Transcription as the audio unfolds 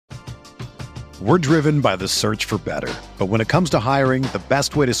We're driven by the search for better. But when it comes to hiring, the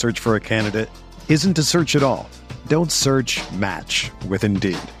best way to search for a candidate isn't to search at all. Don't search, match with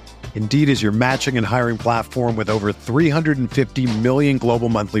Indeed. Indeed is your matching and hiring platform with over 350 million global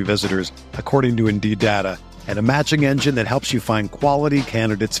monthly visitors, according to Indeed data, and a matching engine that helps you find quality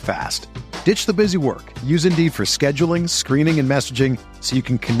candidates fast. Ditch the busy work. Use Indeed for scheduling, screening, and messaging so you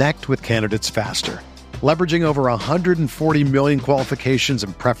can connect with candidates faster. Leveraging over 140 million qualifications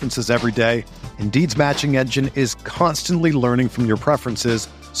and preferences every day, Indeed's matching engine is constantly learning from your preferences,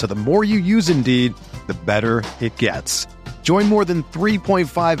 so the more you use Indeed, the better it gets. Join more than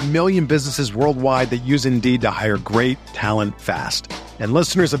 3.5 million businesses worldwide that use Indeed to hire great talent fast. And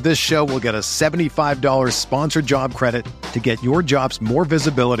listeners of this show will get a $75 sponsored job credit to get your jobs more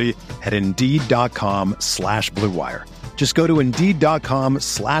visibility at Indeed.com/Blue Wire. Just go to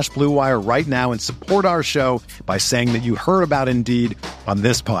Indeed.com/Blue Wire right now and support our show by saying that you heard about Indeed on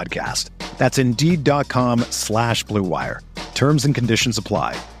this podcast. That's Indeed.com/Blue Wire. Terms and conditions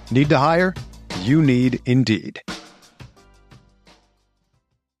apply. Need to hire? You need Indeed.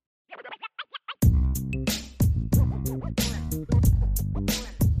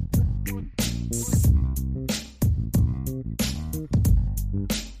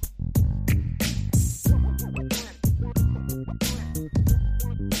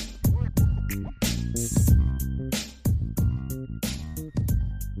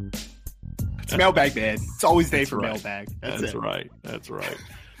 It's Mailbag, man. It's always day for Mailbag. That's right. That's right.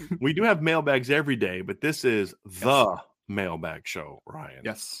 We do have mailbags every day, but this is the Mailbag show, Ryan.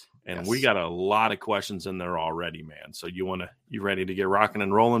 Yes. And we got a lot of questions in there already, man. So you ready to get rocking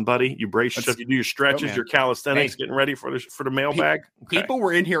and rolling, buddy? You brace yourself, you do your stretches, your calisthenics, getting ready for the mailbag. People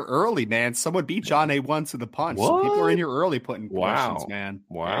were in here early, man. Someone beat John A1 to the punch. So people were in here early putting questions, man.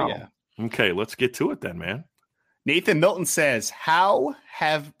 Wow. Yeah. Okay, let's get to it then, man. Nathan Milton says, how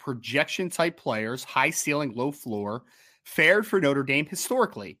have projection type players, high ceiling, low floor, fared for Notre Dame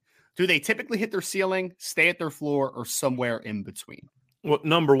historically? Do they typically hit their ceiling, stay at their floor, or somewhere in between? Well,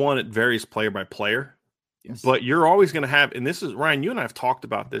 number one, it varies player by player. Yes. But you're always going to have, and this is, Ryan, you and I have talked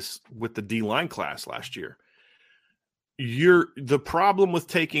about this with the D-line class last year. The problem with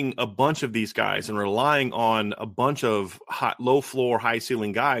taking a bunch of these guys and relying on a bunch of low floor, high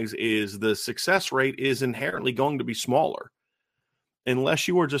ceiling guys is the success rate is inherently going to be smaller. Unless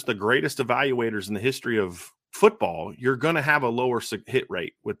you are just the greatest evaluators in the history of football, you're going to have a lower hit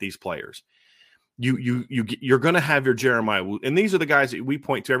rate with these players. You're going to have your Jeremiah, and these are the guys that we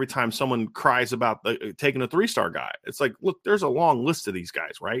point to every time someone cries about taking a 3-star guy. It's like, look, there's a long list of these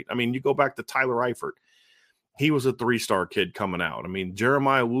guys, right? I mean, you go back to Tyler Eifert. He was a 3-star kid coming out. I mean,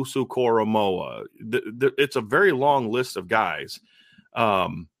 Jeremiah Wusu-Koromoa. It's a very long list of guys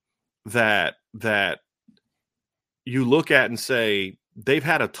that you look at and say they've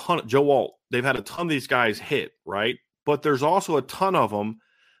had a ton. Joe Alt. They've had a ton of these guys hit, right? But there's also a ton of them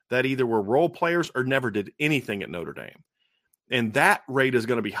that either were role players or never did anything at Notre Dame, and that rate is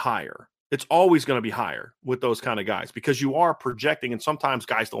going to be higher. It's always going to be higher with those kind of guys because you are projecting, and sometimes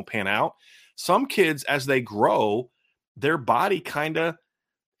guys don't pan out. Some kids, as they grow, their body kind of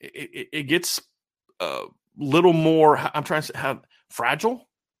it gets a little more. I'm trying to say fragile,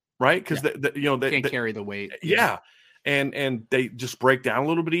 right? Because they can't carry the weight. Yeah, and they just break down a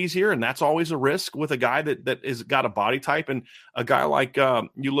little bit easier, and that's always a risk with a guy that is got a body type, and a guy like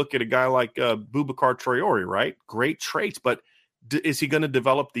you look at a guy like Boubacar Traore, right? Great traits, but is he going to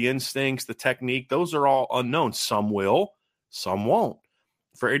develop the instincts, the technique? Those are all unknown. Some will, some won't.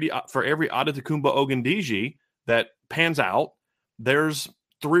 For every Adetokunbo Ogundeji that pans out, there's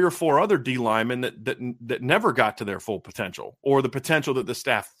 3 or 4 other D linemen that never got to their full potential or the potential that the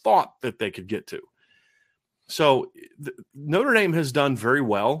staff thought that they could get to. So Notre Dame has done very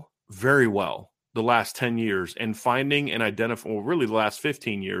well the last 10 years in finding and identifying, well, really the last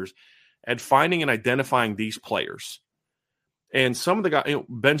 15 years at finding and identifying these players. And some of the guys,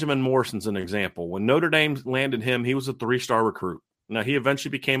 Benjamin Morrison's an example. When Notre Dame landed him, he was a 3-star recruit. Now, he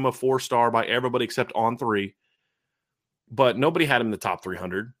eventually became a 4-star by everybody except On 3, but nobody had him in the top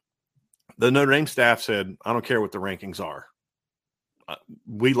 300. The Notre Dame staff said, I don't care what the rankings are.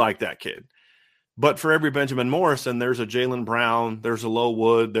 We like that kid. But for every Benjamin Morrison, there's a Jalen Brown, there's a Low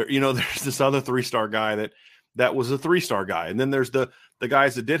Wood, there's this other 3-star guy that was a 3-star guy. And then there's the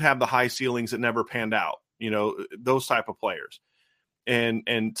guys that did have the high ceilings that never panned out, those type of players.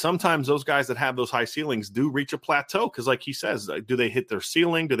 And sometimes those guys that have those high ceilings do reach a plateau because, like he says, do they hit their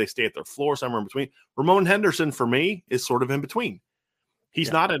ceiling? Do they stay at their floor? Somewhere in between. Ramon Henderson, for me, is sort of in between.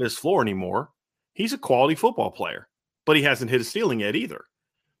 He's not at his floor anymore. He's a quality football player, but he hasn't hit his ceiling yet either.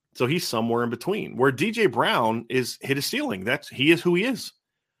 So he's somewhere in between. Where DJ Brown is hit his ceiling. He is who he is.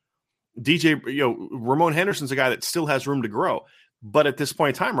 Ramon Henderson's a guy that still has room to grow. But at this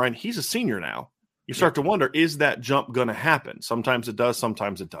point in time, Ryan, he's a senior now. You start to wonder, is that jump going to happen? Sometimes it does,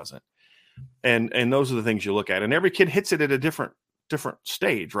 sometimes it doesn't. And those are the things you look at. And every kid hits it at a different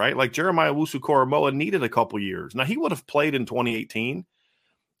stage, right? Like Jeremiah Owusu-Koramoah needed a couple years. Now, he would have played in 2018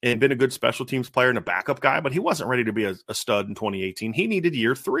 and been a good special teams player and a backup guy, but he wasn't ready to be a stud in 2018. He needed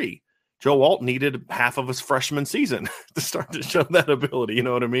year 3. Joe Alt needed half of his freshman season to start to show that ability. You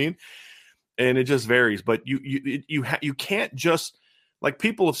know what I mean? And it just varies. But you can't just, like,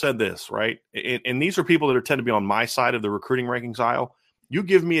 people have said this, right? And these are people that tend to be on my side of the recruiting rankings aisle. You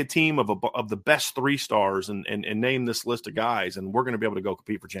give me a team of the best 3 stars and name this list of guys, and we're going to be able to go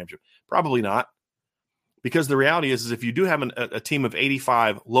compete for championship. Probably not. Because the reality is if you do have a team of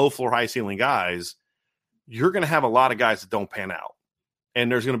 85 low floor, high ceiling guys, you're going to have a lot of guys that don't pan out. And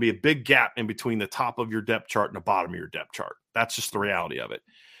there's going to be a big gap in between the top of your depth chart and the bottom of your depth chart. That's just the reality of it.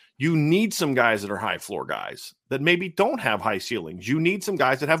 You need some guys that are high floor guys that maybe don't have high ceilings. You need some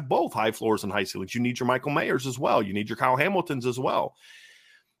guys that have both high floors and high ceilings. You need your Michael Mayers as well. You need your Kyle Hamiltons as well.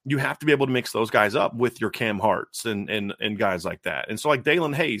 You have to be able to mix those guys up with your Cam Harts and guys like that. And so, like,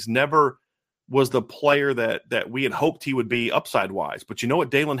 Dalen Hayes never was the player that we had hoped he would be upside wise. But you know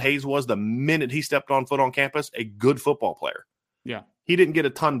what Dalen Hayes was the minute he stepped on foot on campus? A good football player. Yeah. He didn't get a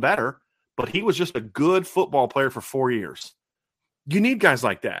ton better, but he was just a good football player for 4 years. You need guys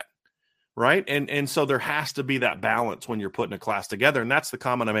like that, right? And so there has to be that balance when you're putting a class together. And that's the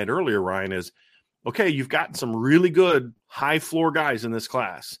comment I made earlier, Ryan, is, okay, you've got some really good high floor guys in this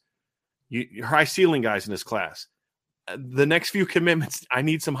class. You're high ceiling guys in this class. The next few commitments, I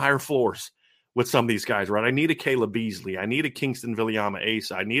need some higher floors with some of these guys, right? I need a Caleb Beasley. I need a Kingston Viliama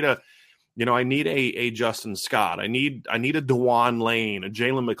Asa. I need a Justin Scott. I need a DeJuan Lane, a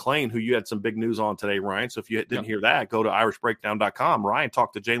Jalen McClain, who you had some big news on today, Ryan. So if you didn't hear that, go to irishbreakdown.com. Ryan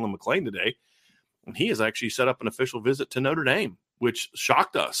talked to Jalen McClain today, and he has actually set up an official visit to Notre Dame, which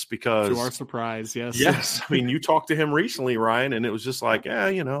shocked us because to our surprise, yes. Yes. I mean, you talked to him recently, Ryan, and it was just like,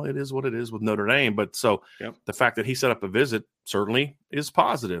 it is what it is with Notre Dame. But so the fact that he set up a visit certainly is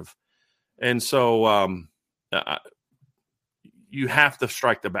positive. And so you have to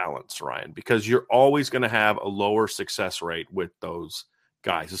strike the balance, Ryan, because you're always going to have a lower success rate with those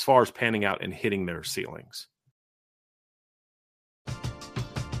guys as far as panning out and hitting their ceilings.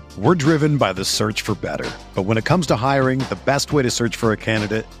 We're driven by the search for better. But when it comes to hiring, the best way to search for a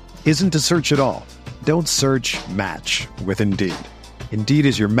candidate isn't to search at all. Don't search, match with Indeed. Indeed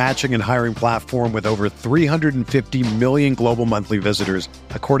is your matching and hiring platform with over 350 million global monthly visitors,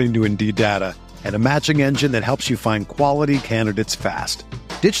 according to Indeed data, and a matching engine that helps you find quality candidates fast.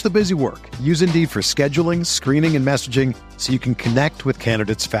 Ditch the busy work. Use Indeed for scheduling, screening, and messaging so you can connect with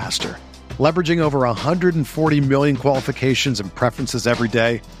candidates faster. Leveraging over 140 million qualifications and preferences every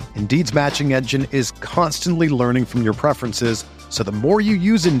day, Indeed's matching engine is constantly learning from your preferences, so the more you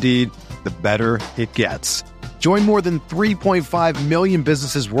use Indeed, the better it gets. Join more than 3.5 million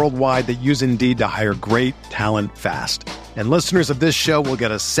businesses worldwide that use Indeed to hire great talent fast. And listeners of this show will get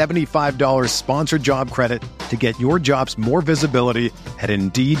a $75 sponsored job credit to get your jobs more visibility at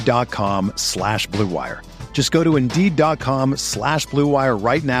Indeed.com/Blue Wire. Just go to Indeed.com/Blue Wire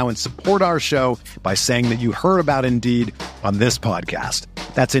right now and support our show by saying that you heard about Indeed on this podcast.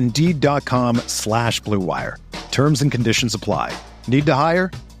 That's Indeed.com/Blue Wire. Terms and conditions apply. Need to hire?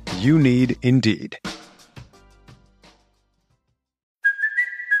 You need Indeed.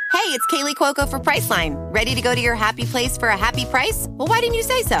 Hey, it's Kaylee Cuoco for Priceline. Ready to go to your happy place for a happy price? Well, why didn't you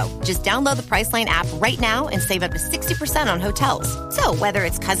say so? Just download the Priceline app right now and save up to 60% on hotels. So whether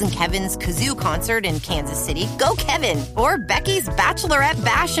it's Cousin Kevin's Kazoo Concert in Kansas City, go Kevin, or Becky's Bachelorette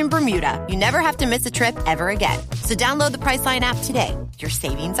Bash in Bermuda, you never have to miss a trip ever again. So download the Priceline app today. Your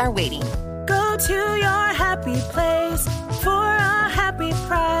savings are waiting. Go to your happy place for a happy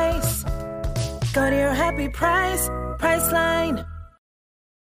price. Go to your happy price, Priceline.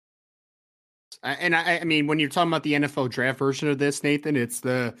 And I mean, when you're talking about the NFL draft version of this, Nathan, it's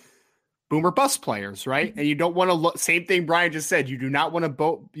the boomer bust players, right? And you don't want to same thing Brian just said. You do not want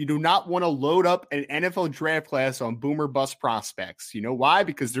to load up an NFL draft class on boomer bust prospects. You know why?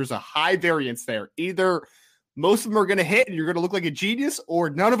 Because there's a high variance there. Either most of them are going to hit and you're going to look like a genius, or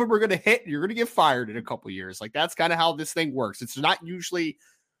none of them are going to hit and you're going to get fired in a couple years. Like, that's kind of how this thing works. It's not usually,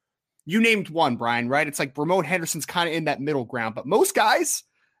 you named one, Brian, right? It's like Ramon Henderson's kind of in that middle ground, but most guys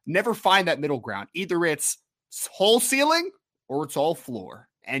never find that middle ground. Either it's whole ceiling or it's all floor.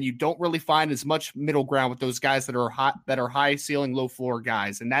 And you don't really find as much middle ground with those guys that are high ceiling, low floor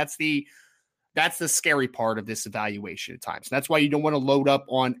guys. And that's the scary part of this evaluation at times. And that's why you don't want to load up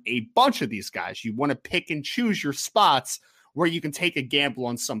on a bunch of these guys. You want to pick and choose your spots where you can take a gamble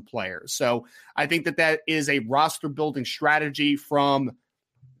on some players. So I think that is a roster building strategy from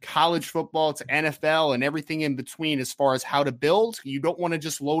college football to NFL and everything in between as far as how to build. You don't want to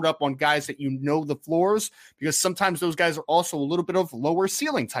just load up on guys that you know the floors, because sometimes those guys are also a little bit of lower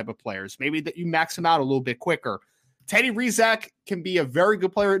ceiling type of players. Maybe that you max them out a little bit quicker. Teddy Rizak can be a very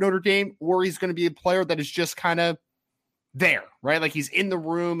good player at Notre Dame, or he's going to be a player that is just kind of there, right? Like he's in the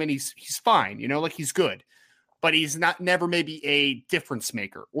room and he's fine, like he's good, but he's never maybe a difference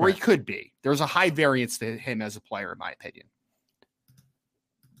maker, or He could be. There's a high variance to him as a player, in my opinion.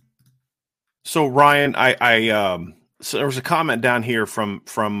 So Ryan, so there was a comment down here from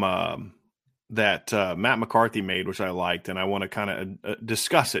that Matt McCarthy made, which I liked, and I want to kind of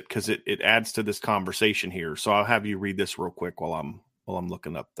discuss it because it adds to this conversation here. So I'll have you read this real quick while I'm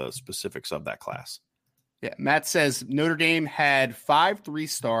looking up the specifics of that class. Yeah, Matt says Notre Dame had 5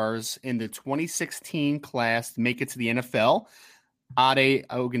 3-stars in the 2016 class to make it to the NFL. Ade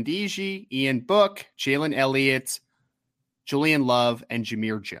Ogundeji, Ian Book, Jalen Elliott, Julian Love, and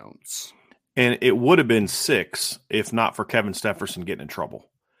Jameer Jones. And it would have been 6 if not for Kevin Stefferson getting in trouble,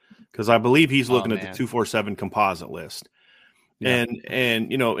 because I believe he's looking at the 247 composite list. Yeah.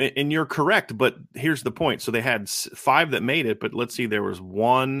 And you're correct, but here's the point. So they had 5 that made it, but let's see, there was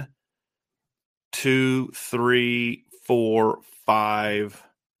 1, 2, 3, 4, 5,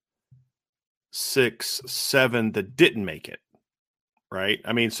 6, 7 that didn't make it. Right.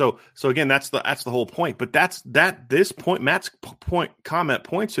 I mean, so again, that's the whole point. But this point, Matt's comment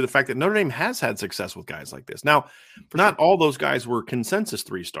points to the fact that Notre Dame has had success with guys like this. Now, not all those guys were consensus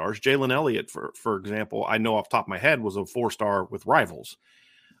 3-stars. Jalen Elliott, for example, I know off the top of my head was a 4-star with Rivals,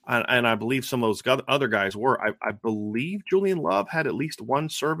 and I believe some of those other guys were. I believe Julian Love had at least one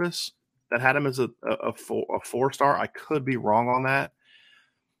service that had him as a 4-star. I could be wrong on that.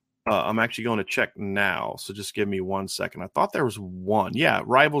 I'm actually going to check now, so just give me 1 second. I thought there was one. Yeah,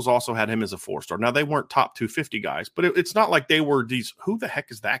 Rivals also had him as a 4-star. Now, they weren't top 250 guys, but it's not like they were these, who the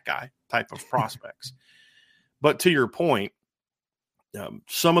heck is that guy type of prospects. But to your point,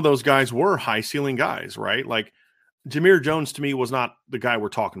 some of those guys were high-ceiling guys, right? Like Jameer Jones, to me, was not the guy we're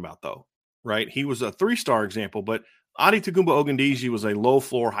talking about, though, right? He was a 3-star example, but Ade Ogundeji was a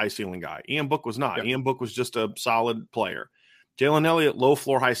low-floor, high-ceiling guy. Ian Book was not. Yep. Ian Book was just a solid player. Jalen Elliott, low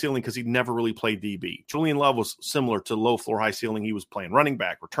floor, high ceiling, because he never really played DB. Julian Love was similar to low floor, high ceiling. He was playing running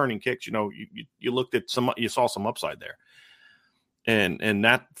back, returning kicks. You looked at you saw some upside there, and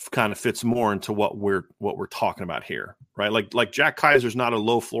that kind of fits more into what we're talking about here, right? Like Jack Kaiser's not a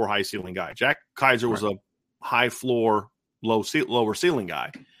low floor, high ceiling guy. Jack Kaiser was a high floor, lower ceiling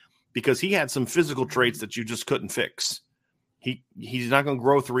guy because he had some physical traits that you just couldn't fix. He's not going to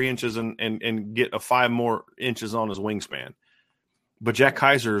grow 3 inches and get a 5 more inches on his wingspan. But Jack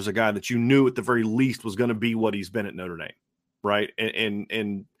Kaiser is a guy that you knew at the very least was going to be what he's been at Notre Dame, right? And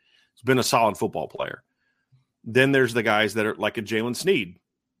he's been a solid football player. Then there's the guys that are like a Jalen Sneed,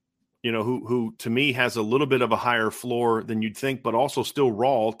 who to me has a little bit of a higher floor than you'd think, but also still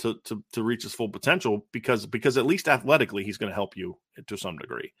raw to reach his full potential because at least athletically he's going to help you to some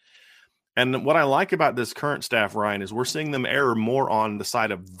degree. And what I like about this current staff, Ryan, is we're seeing them err more on the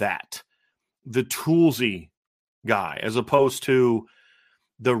side of that, the toolsy guy, as opposed to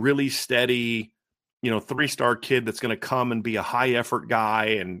the really steady, 3-star kid that's going to come and be a high effort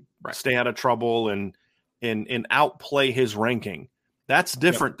guy and stay out of trouble and outplay his ranking. That's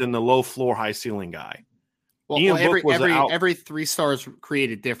different than the low floor, high ceiling guy. Well, every 3-star is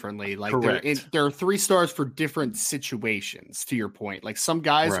created differently. Like there are 3-stars for different situations. To your point, like some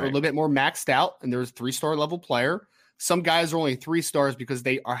guys are a little bit more maxed out, and there's a 3-star level player. Some guys are only 3-stars because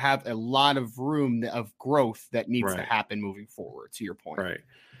they have a lot of room of growth that needs to happen moving forward, to your point. Right.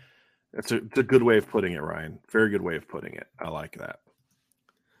 It's a good way of putting it, Ryan. Very good way of putting it. I like that.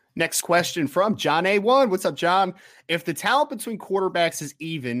 Next question from John A1. What's up, John? If the talent between quarterbacks is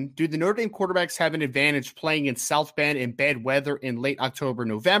even, do the Notre Dame quarterbacks have an advantage playing in South Bend in bad weather in late October,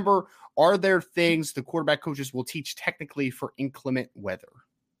 November? Are there things the quarterback coaches will teach technically for inclement weather?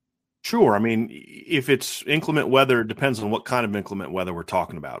 Sure. I mean, if it's inclement weather, it depends on what kind of inclement weather we're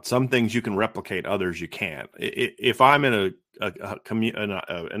talking about. Some things you can replicate, others you can't. If I'm in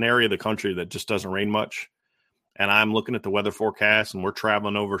an area of the country that just doesn't rain much, and I'm looking at the weather forecast and we're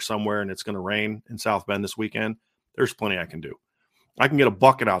traveling over somewhere and it's going to rain in South Bend this weekend, there's plenty I can do. I can get a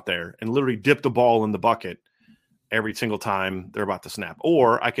bucket out there and literally dip the ball in the bucket every single time they're about to snap.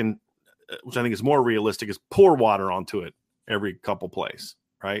 Or I can, which I think is more realistic, is pour water onto it every couple plays,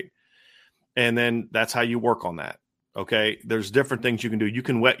 right? And then that's how you work on that. Okay. There's different things you can do. You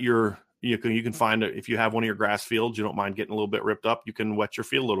can wet your You can find it if you have one of your grass fields, you don't mind getting a little bit ripped up, you can wet your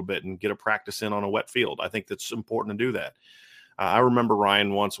field a little bit and get a practice in on a wet field. I think that's important to do that. I remember,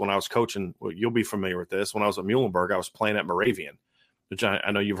 Ryan, once when I was coaching, well, you'll be familiar with this, when I was at Muhlenberg, I was playing at Moravian, which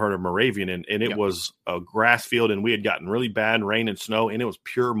I know you've heard of Moravian, and it was a grass field, and we had gotten really bad rain and snow, and it was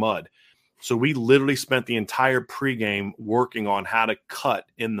pure mud. So we literally spent the entire pregame working on how to cut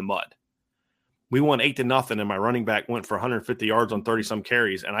in the mud. We won 8-0, and my running back went for 150 yards on 30-some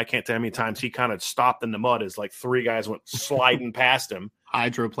carries, and I can't tell how many times he kind of stopped in the mud as like 3 guys went sliding past him.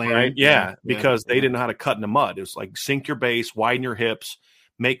 Hydroplane. Right? Yeah, because they didn't know how to cut in the mud. It was like sink your base, widen your hips,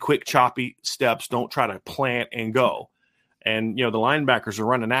 make quick, choppy steps. Don't try to plant and go. And, the linebackers are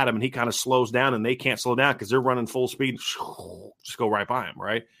running at him, and he kind of slows down, and they can't slow down because they're running full speed. Just go right by him,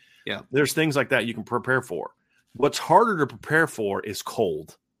 right? Yeah. There's things like that you can prepare for. What's harder to prepare for is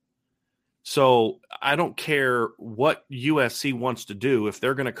cold. So I don't care what USC wants to do. If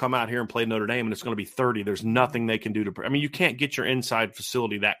they're going to come out here and play Notre Dame and it's going to be 30, there's nothing they can do to – you can't get your inside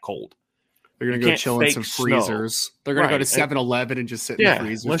facility that cold. They're going to go chill in some freezers. Snow. They're going to go to 7-Eleven and just sit in the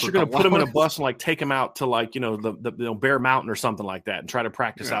freezers. Unless you're going to put them in a bus and take them out to the Bear Mountain or something like that and try to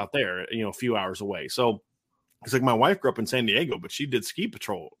practice out there, a few hours away. So it's like my wife grew up in San Diego, but she did ski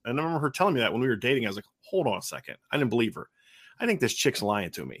patrol. And I remember her telling me that when we were dating. I was like, hold on a second. I didn't believe her. I think this chick's lying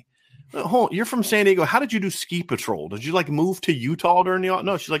to me. You're from San Diego. How did you do ski patrol? Did you move to Utah during the?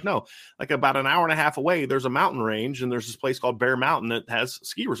 No, she's like, no. About an hour and a half away, there's a mountain range, and there's this place called Bear Mountain that has a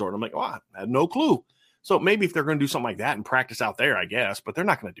ski resort. I'm like, I had no clue. So maybe if they're going to do something like that and practice out there, I guess, but they're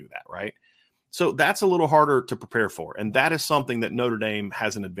not going to do that, right? So that's a little harder to prepare for, and that is something that Notre Dame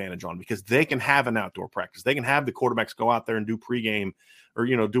has an advantage on because they can have an outdoor practice. They can have the quarterbacks go out there and do pregame or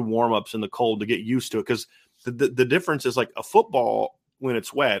do warm-ups in the cold to get used to it because the difference is a football. When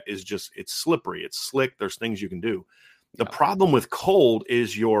it's wet is it's slippery, it's slick. There's things you can do. The problem with cold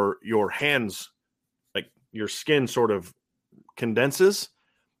is your hands, your skin sort of condenses,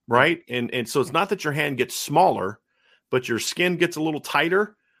 right? And so it's not that your hand gets smaller, but your skin gets a little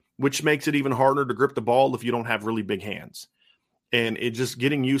tighter, which makes it even harder to grip the ball if you don't have really big hands. And it just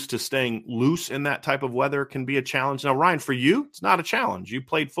getting used to staying loose in that type of weather can be a challenge. Now, Ryan, for you, it's not a challenge. You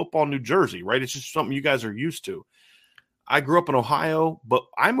played football in New Jersey, right? It's just something you guys are used to. I grew up in Ohio, but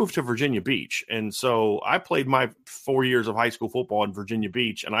I moved to Virginia Beach. And so I played my 4 years of high school football in Virginia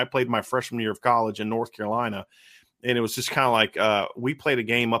Beach, and I played my freshman year of college in North Carolina. And it was just kind of we played a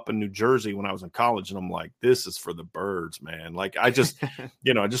game up in New Jersey when I was in college, and I'm like, this is for the birds, man. I just,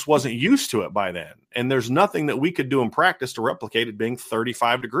 I just wasn't used to it by then. And there's nothing that we could do in practice to replicate it being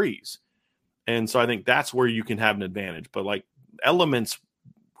 35 degrees. And so I think that's where you can have an advantage. But elements,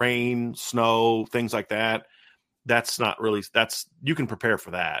 rain, snow, things like that, that's not really you can prepare for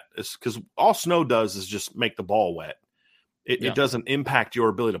that. It's because all snow does is just make the ball wet. It doesn't impact your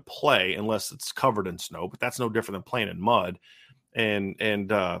ability to play unless it's covered in snow, but that's no different than playing in mud. And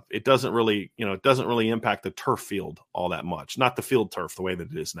it doesn't really impact the turf field all that much. Not the field turf the way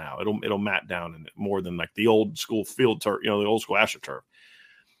that it is now. It'll mat down in it more than the old school field turf, the old school AstroTurf.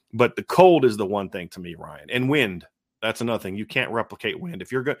 But the cold is the one thing to me, Ryan. And wind, that's another thing. You can't replicate wind.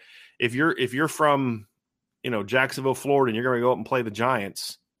 If you're from Jacksonville, Florida, and you're going to go up and play the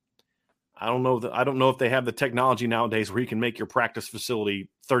Giants, I don't know if they have the technology nowadays where you can make your practice facility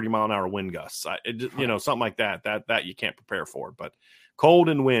 30-mile-an-hour wind gusts. Something like that you can't prepare for. But cold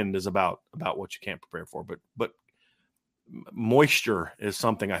and wind is about what you can't prepare for. But moisture is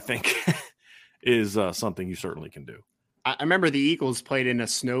something I think is something you certainly can do. I remember the Eagles played in a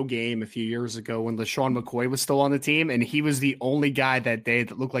snow game a few years ago when LaShawn McCoy was still on the team, and he was the only guy that day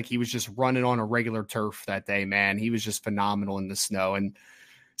that looked like he was just running on a regular turf that day, man. He was just phenomenal in the snow, and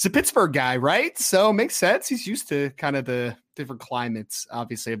he's a Pittsburgh guy, right? So it makes sense. He's used to kind of the different climates,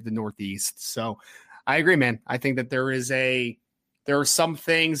 obviously, of the Northeast. So I agree, man. I think that there are some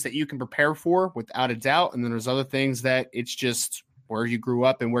things that you can prepare for without a doubt, and then there's other things that it's just where you grew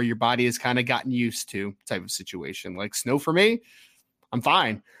up and where your body has kind of gotten used to type of situation. Like snow for me, I'm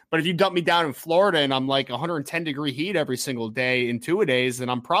fine. But if you dump me down in Florida and I'm 110-degree heat every single day in 2 days, then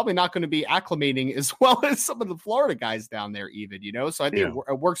I'm probably not going to be acclimating as well as some of the Florida guys down there even, So I think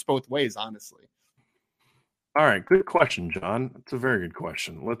it works both ways, honestly. All right. Good question, John. It's a very good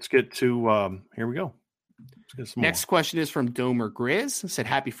question. Let's get to here we go. Next question is from Domer Grizz. Said,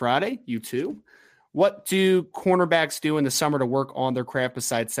 happy Friday. You too. What do cornerbacks do in the summer to work on their craft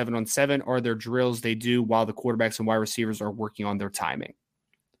besides 7-on-7? Are there drills they do while the quarterbacks and wide receivers are working on their timing?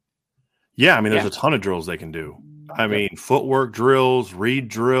 Yeah, there's a ton of drills they can do. Footwork drills, read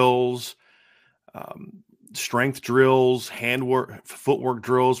drills, strength drills, handwork, footwork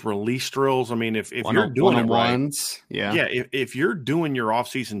drills, release drills. I mean, if you're doing it right, if you're doing your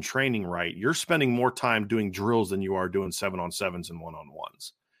off-season training right, you're spending more time doing drills than you are doing 7-on-7s and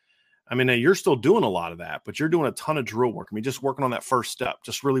 1-on-1s. I mean, you're still doing a lot of that, but you're doing a ton of drill work. I mean, just working on that first step,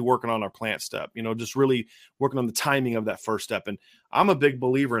 just really working on our plant step, just really working on the timing of that first step. And I'm a big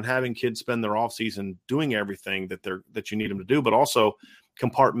believer in having kids spend their off season doing everything that you need them to do, but also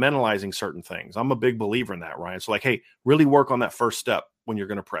compartmentalizing certain things. I'm a big believer in that, Ryan. So like, hey, really work on that first step when you're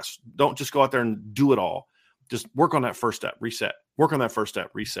going to press. Don't just go out there and do it all. Just work on that first step, reset. Work on that first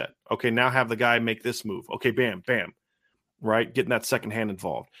step, reset. Okay, now have the guy make this move. Okay, bam, bam. Right? Getting that second hand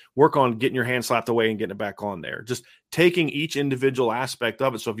involved. Work on getting your hand slapped away and getting it back on there. Just taking each individual aspect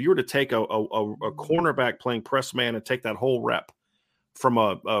of it. So if you were to take a cornerback playing press man and take that whole rep from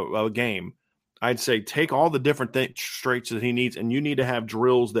a game, I'd say take all the different traits that he needs, and you need to have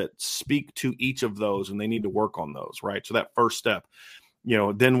drills that speak to each of those, and they need to work on those, right? So that first step,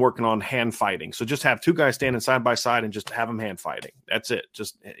 then working on hand fighting. So just have two guys standing side by side and just have them hand fighting. That's it.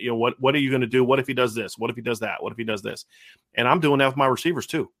 Just, what are you going to do? What if he does this? What if he does that? What if he does this? And I'm doing that with my receivers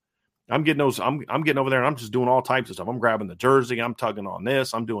too. I'm getting those. I'm getting over there and I'm just doing all types of stuff. I'm grabbing the jersey. I'm tugging on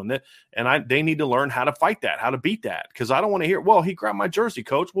this. I'm doing this. And they need to learn how to fight that, how to beat that. Because I don't want to hear, well, he grabbed my jersey,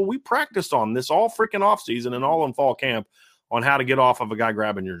 coach. Well, we practiced on this all freaking off season and all in fall camp on how to get off of a guy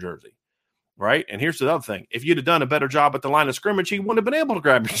grabbing your jersey. Right. And here's the other thing. If you'd have done a better job at the line of scrimmage, he wouldn't have been able to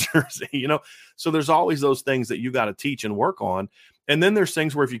grab your jersey, So there's always those things that you got to teach and work on. And then there's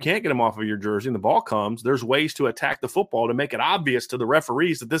things where if you can't get him off of your jersey and the ball comes, there's ways to attack the football to make it obvious to the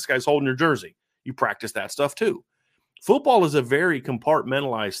referees that this guy's holding your jersey. You practice that stuff too. Football is a very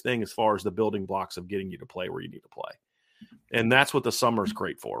compartmentalized thing as far as the building blocks of getting you to play where you need to play. And that's what the summer is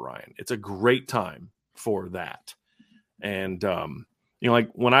great for, Ryan. It's a great time for that. And,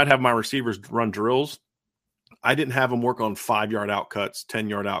 like when I'd have my receivers run drills, I didn't have them work on 5-yard outcuts,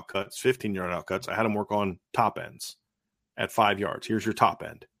 10-yard outcuts, 15-yard outcuts. I had them work on top ends at 5 yards. Here's your top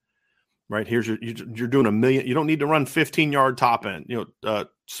end, right? Here's you're doing a million. You don't need to run 15-yard top end,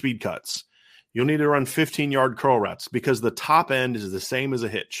 speed cuts. You'll need to run 15-yard curl routes because the top end is the same as a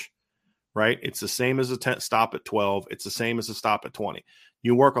hitch, right? It's the same as a stop at 12. It's the same as a stop at 20.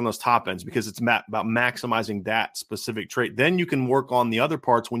 You work on those top ends because it's about maximizing that specific trait. Then you can work on the other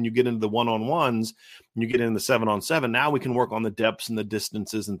parts when you get into the 1-on-1s and you get into the 7-on-7. Now we can work on the depths and the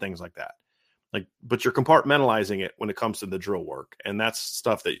distances and things like that. But you're compartmentalizing it when it comes to the drill work. And that's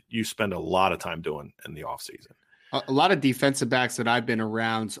stuff that you spend a lot of time doing in the off season. A lot of defensive backs that I've been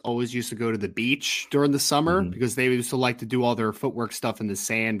around always used to go to the beach during the summer because they used to like to do all their footwork stuff in the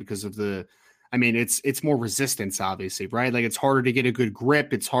sand because of it's more resistance, obviously, right? Like it's harder to get a good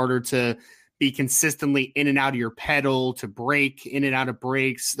grip. It's harder to be consistently in and out of your pedal, to break in and out of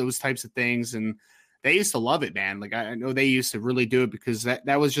breaks, those types of things. And they used to love it, man. Like I know they used to really do it because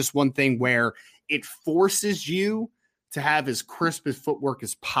that was just one thing where it forces you to have as crisp as footwork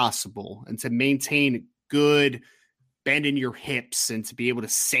as possible and to maintain good bend in your hips and to be able to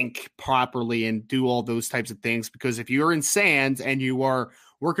sink properly and do all those types of things. Because if you're in sand and you are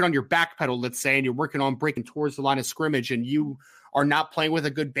working on your back pedal, let's say, and you're working on breaking towards the line of scrimmage and you are not playing with a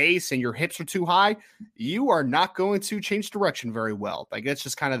good base and your hips are too high, you are not going to change direction very well. Like that's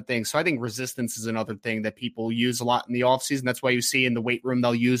just kind of the thing. So I think resistance is another thing that people use a lot in the offseason. That's why you see in the weight room,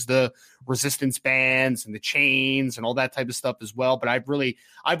 they'll use the resistance bands and the chains and all that type of stuff as well. But I've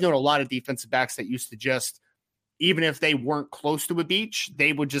known a lot of defensive backs that used to just, even if they weren't close to a beach,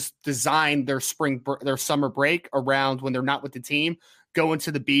 they would just design their summer break around when they're not with the team, going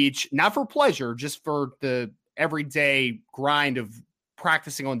to the beach, not for pleasure, just for the everyday grind of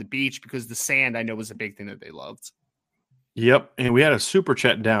practicing on the beach because the sand, I know, was a big thing that they loved. Yep. And we had a super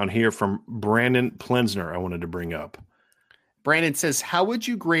chat down here from Brandon Plensner I wanted to bring up. Brandon says, how would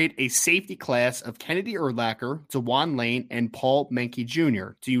you grade a safety class of Kennedy Urlacher, DeJuan Lane, and Paul Menke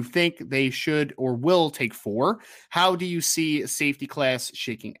Jr.? Do you think they should or will take 4? How do you see a safety class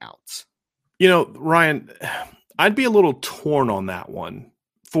shaking out? Ryan, I'd be a little torn on that one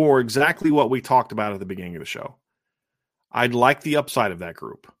for exactly what we talked about at the beginning of the show. I'd like the upside of that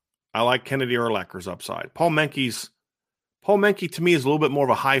group. I like Kennedy Urlacher's upside. Paul Menke to me is a little bit more of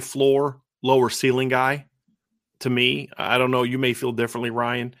a high floor, lower ceiling guy. To me, I don't know. You may feel differently,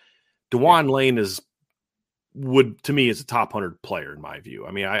 Ryan. DeJuan Lane is a top 100 player in my view.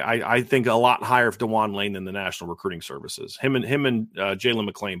 I mean, I think a lot higher of DeJuan Lane than the National Recruiting Services. Him and Jalen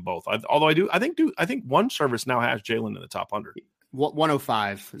McClain both. I think one service now has Jalen in the top 100.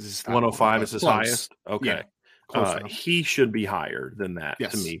 105 is his 105 is his highest. Okay. Yeah. he should be higher than that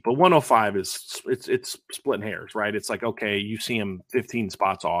Yes. to me. But 105 it's splitting hairs, right? It's like, okay, you see him 15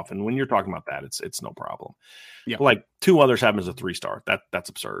 spots off, and when you're talking about that, it's no problem. Yeah. But like 2 others have him as a 3-star. That's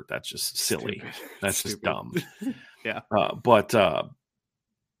absurd. That's just silly. Stupid. That's just dumb. Yeah. But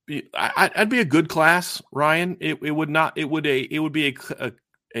I'd be a good class, Ryan. It would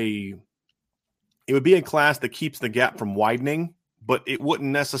be a class that keeps the gap from widening, but it wouldn't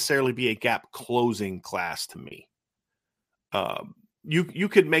necessarily be a gap closing class to me. You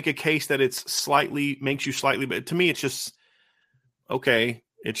could make a case that makes you slightly, but to me, it's just okay.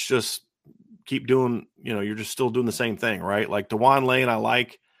 It's just keep doing, you're just still doing the same thing, right? Like DeJuan Lane, I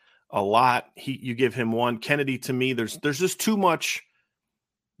like a lot. You give him 1. Kennedy, to me, there's just too much.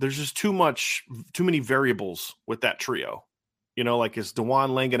 There's just too many variables with that trio. Like is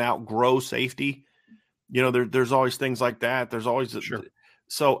DeJuan Lane gonna outgrow safety? There's always things like that. There's always sure.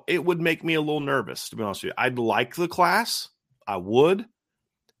 So it would make me a little nervous, to be honest with you. I'd like the class, I would,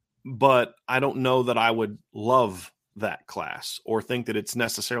 but I don't know that I would love that class or think that it's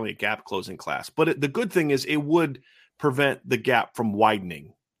necessarily a gap closing class. But the good thing is it would prevent the gap from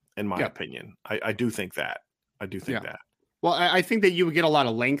widening, in my opinion. I do think that. I do think that. Well, I think that you would get a lot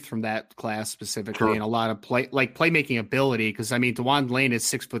of length from that class specifically, and a lot of playmaking ability. Because DeJuan Lane is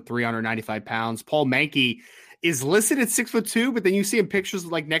 6'3", 195 pounds. Paul Mankey is listed at 6'2", but then you see him pictures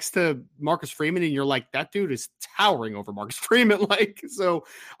like next to Marcus Freeman, and you're like, that dude is towering over Marcus Freeman. So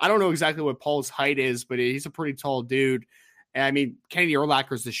I don't know exactly what Paul's height is, but he's a pretty tall dude. And I mean, Kennedy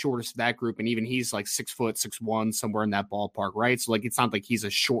Urlacher is the shortest of that group, and even he's like 6 foot, 6'1", somewhere in that ballpark, right? So it's not like he's a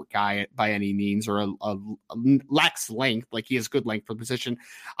short guy by any means or a lacks length. Like he has good length for the position.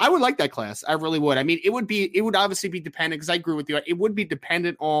 I would like that class. I really would. I mean, it would obviously be dependent, because I agree with you. It would be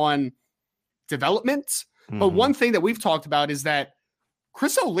dependent on development. Mm-hmm. But one thing that we've talked about is that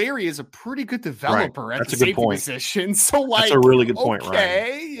Chris O'Leary is a pretty good developer at the safety position. So that's a really good point,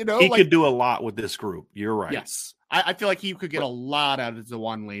 right? Ryan. He could do a lot with this group. You're right. Yes. I feel like he could get a lot out of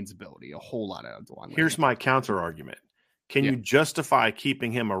DeJuan Lane's ability, a whole lot out of DeJuan Lane. Here's my counter argument. Can you justify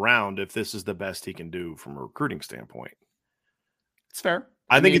keeping him around if this is the best he can do from a recruiting standpoint? It's fair.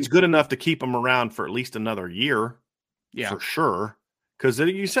 I think it's good enough to keep him around for at least another year. Yeah. For sure. Because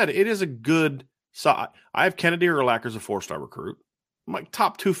you said it is a good side. I have Kennedy Urlacher as a 4-star recruit. I'm like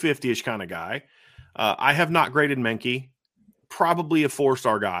top 250-ish kind of guy. I have not graded Menke. Probably a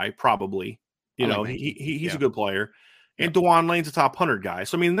 4-star guy, probably. He's a good player. And DeJuan Lane's a top 100 guy.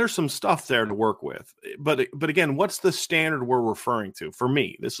 So, I mean, there's some stuff there to work with. But again, what's the standard we're referring to? For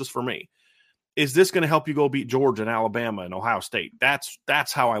me, this is for me. Is this going to help you go beat Georgia and Alabama and Ohio State?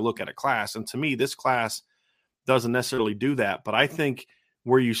 That's how I look at a class. And to me, this class doesn't necessarily do that. But I think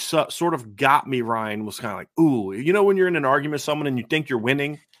where you sort of got me, Ryan, was kind of like, ooh, when you're in an argument with someone and you think you're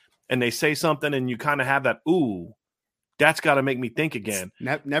winning and they say something and you kind of have that, ooh, that's got to make me think again.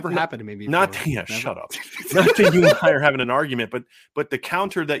 Never happened to me before. Shut up. Not that you and I are having an argument, but the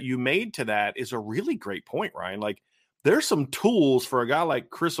counter that you made to that is a really great point, Ryan. Like, there's some tools for a guy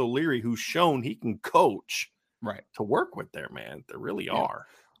like Chris O'Leary who's shown he can coach, right, to work with there, man. There really are.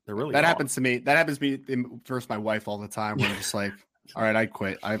 There really that are. happens to me. That happens to me first my wife all the time. Where I'm just like, all right, I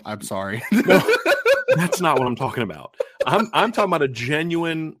quit. I'm sorry. No, that's not what I'm talking about. I'm talking about a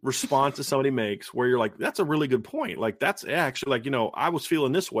genuine response that somebody makes where you're like, that's a really good point. Like, that's actually like, I was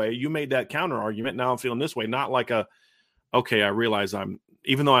feeling this way. You made that counter argument. Now I'm feeling this way. Not like okay, I realize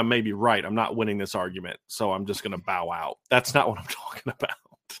even though I may be right, I'm not winning this argument. So I'm just going to bow out. That's not what I'm talking about.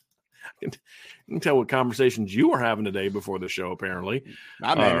 You can tell what conversations you were having today before the show, apparently.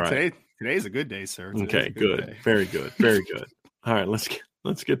 Today's a good day, sir. Okay, good. Very good. Very good. All right, let's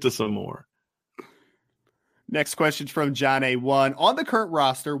get to some more. Next question from John A1. On the current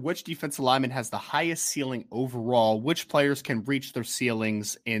roster, which defensive lineman has the highest ceiling overall? Which players can reach their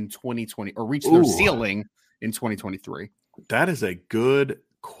ceilings in 2020 or reach their ceiling in 2023? That is a good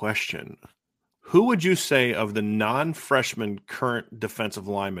question. Who would you say of the non-freshman current defensive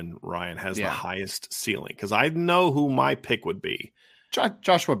lineman, Ryan, has the highest ceiling? Because I know who my pick would be.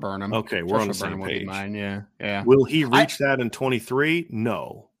 Joshua Burnham. Okay, we're on the same page. Mine. Yeah. Will he reach that in 23?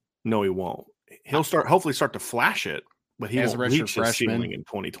 No, he won't. He'll hopefully start to flash it, but he won't reach his ceiling in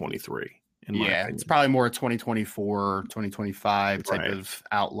 2023. In my opinion. It's probably more a 2024, 2025 type of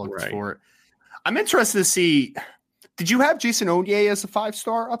outlook for it. I'm interested to see. Did you have Jason Onye as a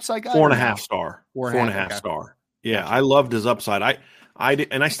 5-star upside guy? 4.5 star. 4.5 star. Yeah, I loved his upside. I did,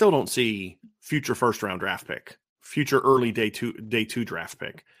 and I still don't see future first-round draft pick, future early day two draft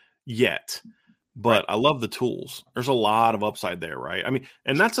pick yet. But I love the tools. There's a lot of upside there, right? I mean,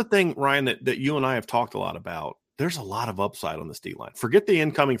 and that's the thing, Ryan, that you and I have talked a lot about. there's a lot of upside on this D-line. Forget the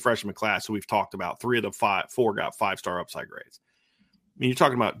incoming freshman class who we've talked about. 4 got 5-star upside grades. I mean, you're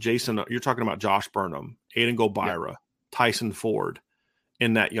talking about Josh Burnham, Aiden Gobira, Tyson Ford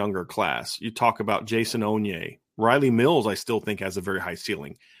in that younger class. You talk about Jason Onye. Riley Mills, I still think, has a very high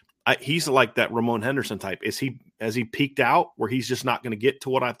ceiling. He's like that Ramon Henderson type. Has he peaked out where he's just not going to get to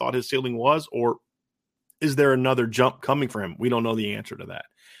what I thought his ceiling was? Or is there another jump coming for him? We don't know the answer to that.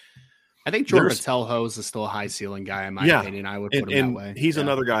 I think Jordan Patelhose is still a high ceiling guy, in my opinion. I would put him that way. He's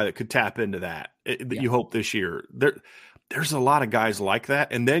another guy that could tap into that you hope this year. There's a lot of guys like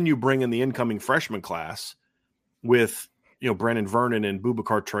that. And then you bring in the incoming freshman class with, Brandon Vernon and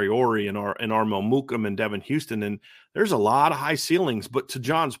Boubacar Traore and Armel Mukam and Devin Houston. And there's a lot of high ceilings. But to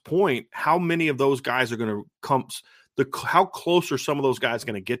John's point, how many of those guys are going to come? How close are some of those guys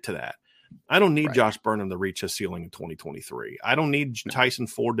going to get to that? I don't need Josh Burnham to reach his ceiling in 2023. I don't need Tyson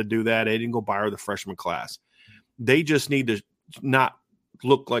Ford to do that. Aiden Gobira, the freshman class. They just need to not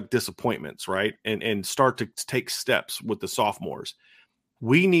look like disappointments, right? And start to take steps with the sophomores.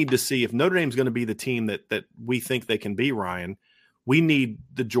 We need to see if Notre Dame's going to be the team that we think they can be, Ryan. We need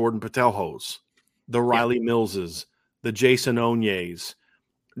the Jordan Patelhos, the Riley Millses, the Jason Onyes,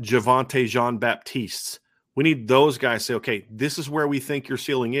 Javante Jean-Baptistes. We need those guys to say, okay, this is where we think your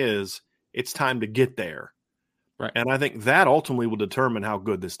ceiling is. It's time to get there. Right. And I think that ultimately will determine how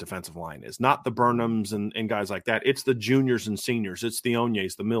good this defensive line is. Not the Burnhams and guys like that. It's the juniors and seniors. It's the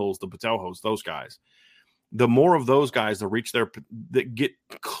Onyes, the Mills, the Patelhos, those guys. The more of those guys that get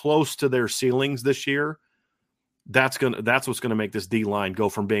close to their ceilings this year, that's what's gonna make this D-line go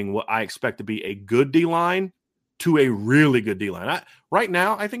from being what I expect to be a good D-line to a really good D-line. Right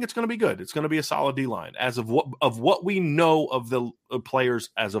now, I think it's going to be good. It's going to be a solid D-line as of what we know of the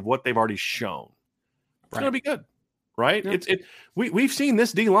players as of what they've already shown. It's going to be good, right? Yeah. We've seen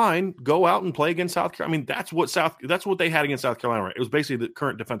this D-line go out and play against South Carolina. I mean, that's what they had against South Carolina. Right? It was basically the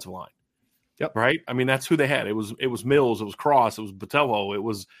current defensive line. Yep. Right. I mean, that's who they had. It was Mills. It was Cross. It was Botelho.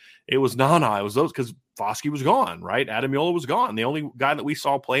 It was Nana. It was those because Foskey was gone. Right. Adamiola was gone. The only guy that we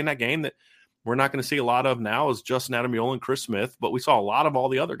saw play in that game that we're not going to see a lot of now is Justin Adamiola and Chris Smith, but we saw a lot of all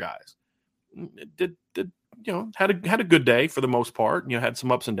the other guys. Had a good day for the most part. Had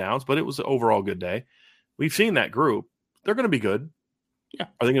some ups and downs, but it was an overall good day. We've seen that group. They're going to be good. Yeah.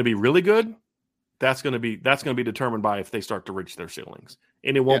 Are they going to be really good? That's going to be determined by if they start to reach their ceilings,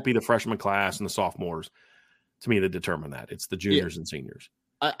 and it won't be the freshman class and the sophomores. To me, that determine that. It's the juniors and seniors.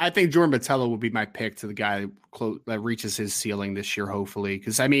 I think Jordan Botelho would be my pick to the guy that reaches his ceiling this year, hopefully.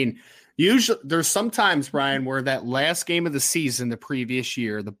 Because, I mean, usually there's sometimes, Brian, where that last game of the season, the previous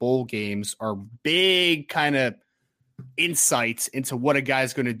year, the bowl games are big kind of insights into what a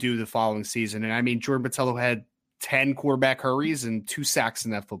guy's going to do the following season. And, I mean, Jordan Botelho had 10 quarterback hurries and 2 sacks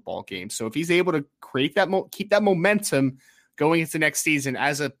in that football game. So if he's able to create that, keep that momentum going into next season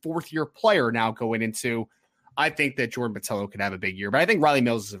as a fourth-year player now going into – I think that Jordan Botelho could have a big year, but I think Riley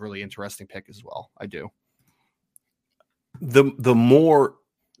Mills is a really interesting pick as well. I do. The more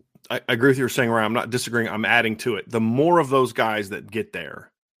I agree with you saying, Ryan, I'm not disagreeing. I'm adding to it. The more of those guys that get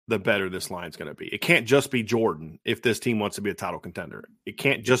there, the better this line's going to be. It can't just be Jordan if this team wants to be a title contender. It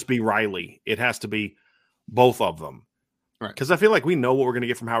can't just be Riley. It has to be both of them. Right. Because I feel like we know what we're going to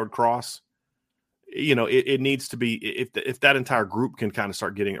get from Howard Cross. It needs to be if that entire group can kind of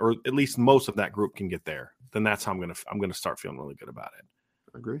start getting, or at least most of that group can get there, then that's how I'm going to start feeling really good about it.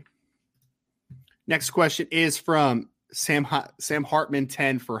 I agree. Next question is from Sam Hartman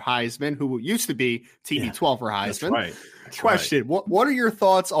 10 for Heisman, who used to be TB12 for Heisman. That's right. Question: What are your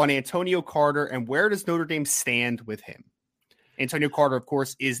thoughts on Antonio Carter, and where does Notre Dame stand with him? Antonio Carter, of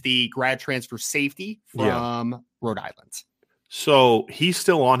course, is the grad transfer safety from Rhode Island. So he's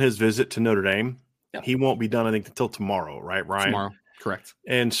still on his visit to Notre Dame. Yep. He won't be done, I think, until tomorrow, right, Ryan? Tomorrow, correct.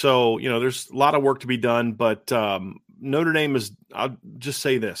 And so, there's a lot of work to be done, but Notre Dame is, I'll just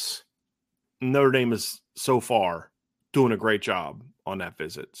say this, Notre Dame is so far doing a great job on that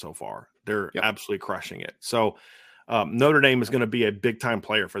visit so far. They're absolutely crushing it. So Notre Dame is going to be a big-time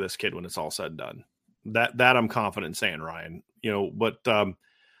player for this kid when it's all said and done. That I'm confident in saying, Ryan. But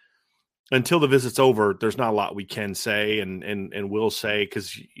until the visit's over, there's not a lot we can say and will say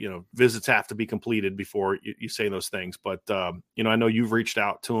because, visits have to be completed before you say those things. But, I know you've reached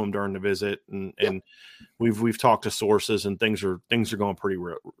out to him during the visit and we've talked to sources and things are going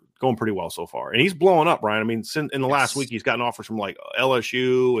pretty well so far. And he's blowing up, Brian. I mean, in the last week, he's gotten offers from like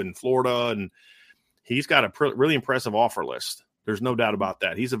LSU and Florida, and he's got a really impressive offer list. There's no doubt about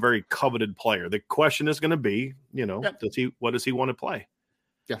that. He's a very coveted player. The question is going to be, what does he want to play?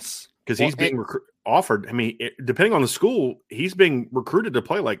 Yes. Because he's being offered. I mean, depending on the school, he's being recruited to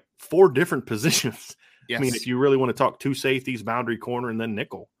play like 4 different positions. Yes. I mean, if you really want to talk two safeties, boundary corner, and then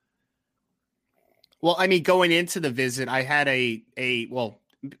nickel. Well, I mean, going into the visit, I had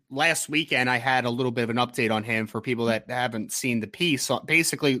last weekend I had a little bit of an update on him for people that haven't seen the piece. So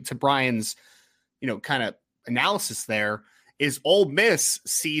basically, to Brian's, kind of analysis there is Ole Miss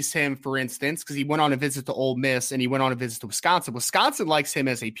sees him, for instance, because he went on a visit to Ole Miss and he went on a visit to Wisconsin. Wisconsin likes him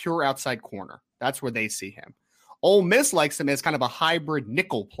as a pure outside corner. That's where they see him. Ole Miss likes him as kind of a hybrid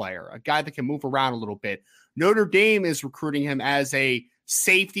nickel player, a guy that can move around a little bit. Notre Dame is recruiting him as a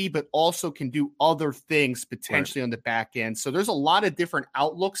safety, but also can do other things potentially on the back end. So there's a lot of different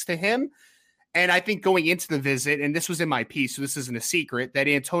outlooks to him. And I think going into the visit, and this was in my piece, so this isn't a secret, that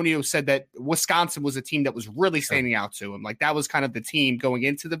Antonio said that Wisconsin was a team that was really standing out to him. Like that was kind of the team going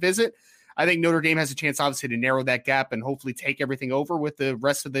into the visit. I think Notre Dame has a chance, obviously, to narrow that gap and hopefully take everything over with the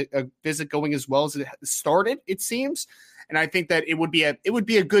rest of the visit going as well as it started, it seems. And I think that it would be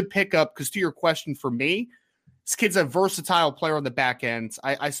a good pickup because to your question for me, this kid's a versatile player on the back end.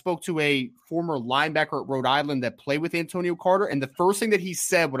 I spoke to a former linebacker at Rhode Island that played with Antonio Carter, and the first thing that he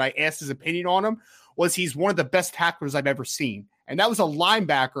said when I asked his opinion on him was he's one of the best tacklers I've ever seen. And that was a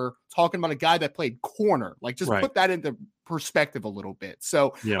linebacker talking about a guy that played corner. Like, just put that into perspective a little bit.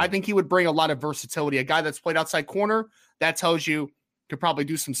 So I think he would bring a lot of versatility. A guy that's played outside corner, that tells you could probably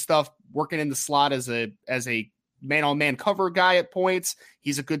do some stuff working in the slot as a man-on-man cover guy at points.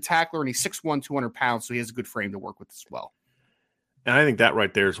 He's a good tackler, and he's 6'1", 200 pounds, so he has a good frame to work with as well. And I think that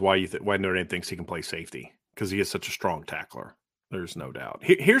right there is why why Notre Dame thinks he can play safety, because he is such a strong tackler. There's no doubt.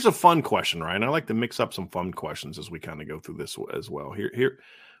 Here's a fun question, Ryan. I like to mix up some fun questions as we kind of go through this as well. Here,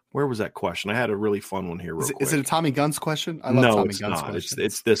 where was that question? I had a really fun one here. Is it a Tommy Guns question? I love Tommy Guns questions.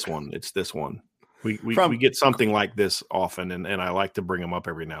 It's this one. It's this one. We get something like this often, and I like to bring them up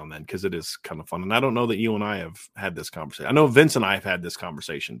every now and then because it is kind of fun. And I don't know that you and I have had this conversation. I know Vince and I have had this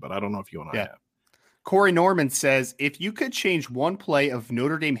conversation, but I don't know if you and I have. Corey Norman says, if you could change one play of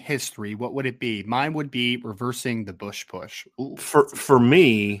Notre Dame history, what would it be? Mine would be reversing the Bush push. Ooh. For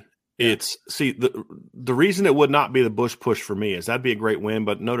me, it's the reason it would not be the Bush push for me is that'd be a great win,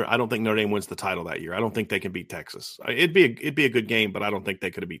 but I don't think Notre Dame wins the title that year. I don't think they can beat Texas. It'd be a good game, but I don't think they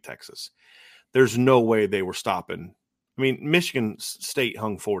could have beat Texas. There's no way they were stopping. I mean, Michigan State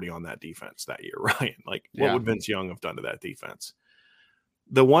hung 40 on that defense that year, right? Like, what would Vince Young have done to that defense?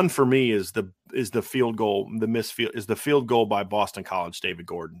 The one for me is the field goal. The missed field is the field goal by Boston College, David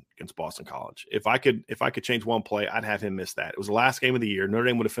Gordon against Boston College. If I could change one play, I'd have him miss that. It was the last game of the year. Notre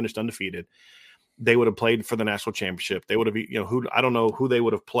Dame would have finished undefeated. They would have played for the national championship. They would have, I don't know who they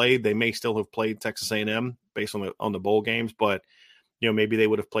would have played. They may still have played Texas A&M based on the bowl games, but maybe they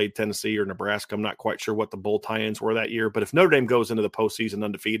would have played Tennessee or Nebraska. I'm not quite sure what the bowl tie-ins were that year. But if Notre Dame goes into the postseason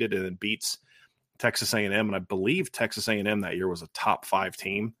undefeated and then beats Texas A&M, and I believe Texas A&M that year was a top 5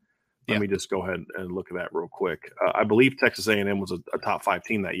 team. Let me just go ahead and look at that real quick. I believe Texas A&M was a top 5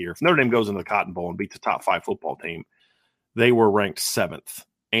 team that year. If Notre Dame goes into the Cotton Bowl and beats a top 5 football team, they were ranked 7th.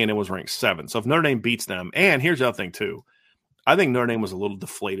 A&M was ranked 7th. So if Notre Dame beats them, and here's the other thing too, I think Notre Dame was a little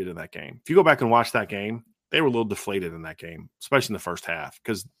deflated in that game. If you go back and watch that game, they were a little deflated in that game, especially in the first half,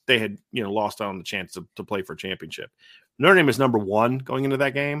 because they had lost out on the chance to play for a championship. Notre Dame is number 1 going into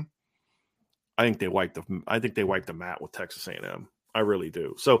that game. I think they wiped the mat with Texas A&M. I really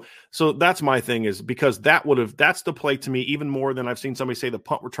do. So that's my thing, is because that's the play to me, even more than I've seen somebody say the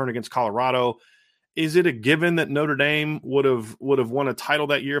punt return against Colorado. Is it a given that Notre Dame would have won a title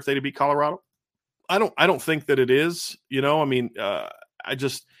that year if they'd beat Colorado? I don't think that it is.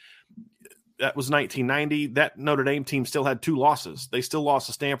 That was 1990. That Notre Dame team still had 2 losses. They still lost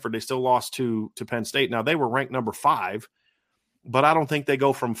to Stanford. They still lost to Penn State. Now, they were ranked number 5, but I don't think they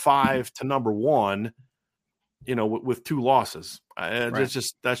go from 5 to number 1, with 2 losses. That's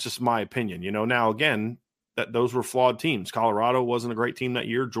just my opinion. Now, again, those were flawed teams. Colorado wasn't a great team that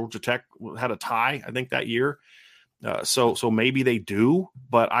year. Georgia Tech had a tie, I think, that year. So maybe they do,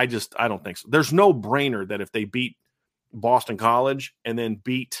 but I don't think so. There's no brainer that if they beat Boston College and then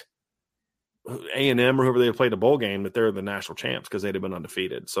beat A&M or whoever they played a bowl game, that they're the national champs because they'd have been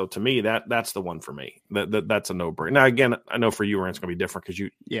undefeated. So to me, that's the one for me. That's a no-brainer. Now, again, I know for you, Ryan, it's going to be different because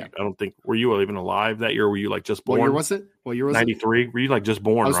I don't think, were you even alive that year? Or were you like just born? What year was it? 93? Were you like just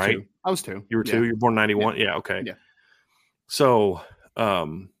born, right? I was 2. You were 2? You were born 91? Yeah, okay. Yeah. So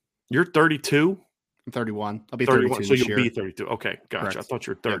you're 32? I'm 31. I'll be 31. So you'll be 32. Okay, gotcha. Correct. I thought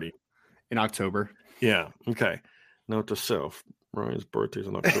you were 30. Yeah. In October. Yeah, okay. Note to self. Ryan's birthday's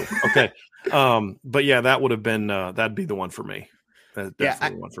in October. Okay. But yeah, that would have been that'd be the one for me. That's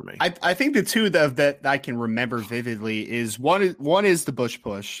definitely one for me. I think the two that I can remember vividly is one is the Bush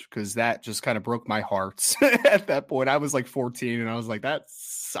push, because that just kind of broke my heart at that point. I was like 14 and I was like, that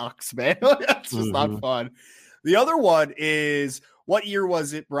sucks, man. That's just not fun. The other one is, what year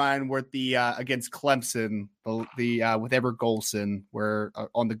was it, Brian, where the against Clemson, the with Everett Golson, where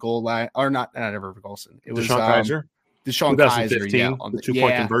on the goal line, or not Everett Golson, it was Kaiser. DeShone Kaiser, yeah, on the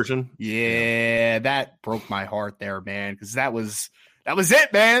 2-point conversion. Yeah, that broke my heart there, man, because that was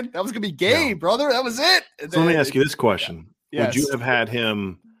it, man. That was gonna be game, brother. That was it. So let me ask you this question: Would you have had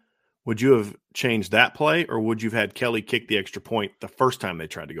him? Would you have changed that play, or would you have had Kelly kick the extra point the first time they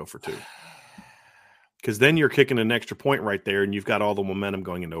tried to go for 2? Because then you're kicking an extra point right there, and you've got all the momentum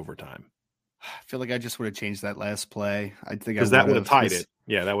going into overtime. I feel like I just would have changed that last play. I think because that would have tied it.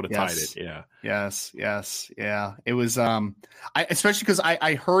 Yeah, that would have tied it. Yeah. Yes. Yeah. It was especially because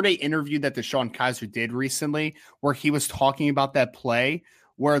I heard an interview that DeShone Kaiser did recently where he was talking about that play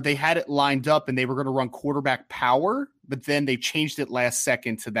where they had it lined up and they were going to run quarterback power, but then they changed it last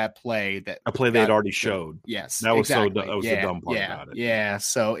second to that play a play they had already showed. Yes. That was exactly. that was the dumb part about it. Yeah.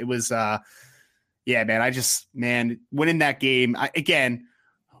 So it was yeah, man, winning that game again.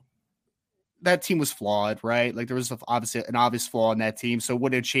 That team was flawed, right? Like there was obviously an obvious flaw in that team, so it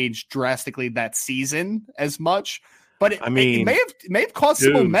wouldn't have changed drastically that season as much. But it may have caused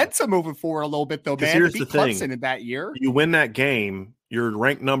some momentum moving forward a little bit, though, man. Here's to the beat thing: Clemson in that year, you win that game, you're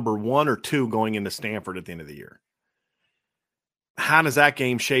ranked number 1 or 2 going into Stanford at the end of the year. How does that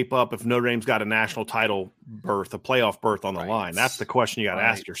game shape up if Notre Dame's got a national title berth, a playoff berth on the line? That's the question you got to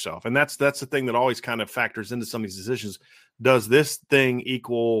ask yourself, and that's the thing that always kind of factors into some of these decisions. Does this thing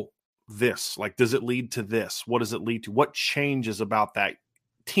equal this? Like, does it lead to this? What does it lead to? What changes about that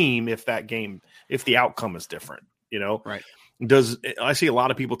team if the outcome is different? right? I see a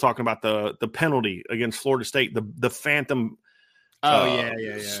lot of people talking about the penalty against Florida State, the phantom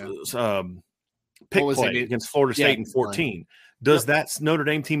pick play against Florida State in 2014. Does that Notre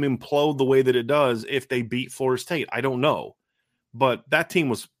Dame team implode the way that it does if they beat Florida State? I don't know, but that team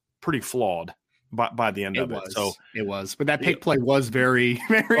was pretty flawed by the end of it. So it was, but that pick play was very,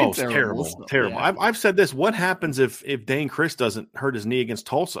 very terrible. Yeah. I've said this: what happens if Dane Chris doesn't hurt his knee against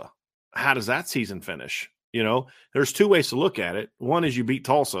Tulsa? How does that season finish? There's 2 ways to look at it. One is you beat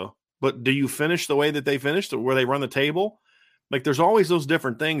Tulsa, but do you finish the way that they finished, where they run the table? Like, there's always those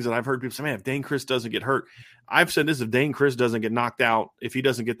different things that I've heard people say, man, if Dane Chris doesn't get hurt. I've said this: if Dane Chris doesn't get knocked out, if he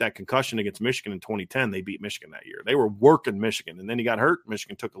doesn't get that concussion against Michigan in 2010, they beat Michigan that year. They were working Michigan, and then he got hurt.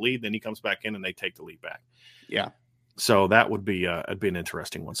 Michigan took a lead. Then he comes back in, and they take the lead back. Yeah. So that would be it'd be an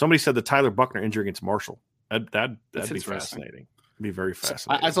interesting one. Somebody said the Tyler Buckner injury against Marshall. That'd be fascinating. It'd be very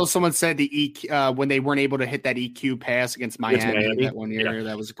fascinating. I saw someone said the EQ when they weren't able to hit that EQ pass against Miami that one year. Yeah.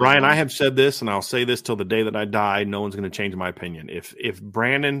 That was Brian. I have said this, and I'll say this till the day that I die. No one's going to change my opinion. If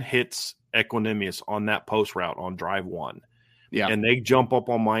Brandon hits Equanimous on that post route on drive 1, and they jump up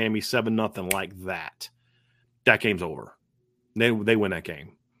on Miami 7-0 like that game's over. They win that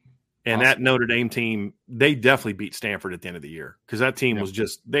game. And that Notre Dame team, they definitely beat Stanford at the end of the year, because that team was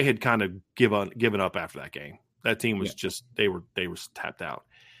just, they had kind of given up after that game. That team was just, they were tapped out.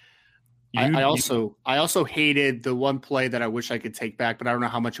 I also hated the one play that I wish I could take back, but I don't know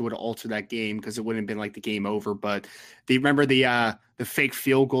how much it would have altered that game, because it wouldn't have been like the game over. But do you remember the fake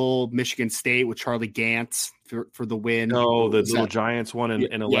field goal Michigan State with Charlie Gantz for the win? No, the Little Giants one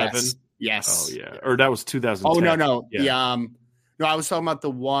in 11. Yes. Oh yeah, or that was 2010. Oh no. Yeah. No, I was talking about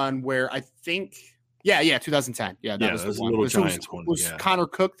the one where I think. Yeah, 2010. Yeah, that was the one. Little Giants one. Was Connor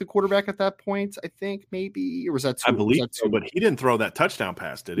Cook the quarterback at that point? I think maybe, or was that 2? I believe so, but he didn't throw that touchdown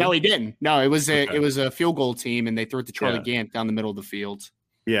pass, did he? No, he didn't. No, it was a field goal team, and they threw it to Charlie Gant down the middle of the field.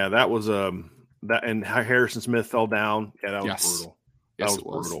 Yeah, that was that, and Harrison Smith fell down. Yeah, that was brutal. That was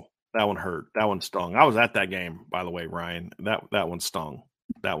brutal. That one hurt. That one stung. I was at that game, by the way, Ryan. That one stung.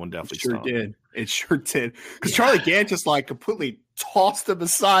 That one definitely stung. It sure did. Because Charlie Gant just completely tossed him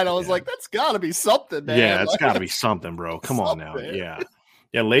aside. I was like, that's got to be something, man. Yeah, it's got to be somthing, bro. Come on now. Yeah.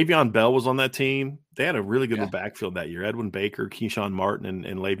 Yeah, Le'Veon Bell was on that team. They had a really good backfield that year. Edwin Baker, Keyshawn Martin,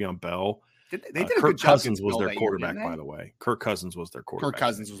 and Le'Veon Bell. They did a Kirk good job. Cousins was their quarterback, by the way. Kirk Cousins was their quarterback. Kirk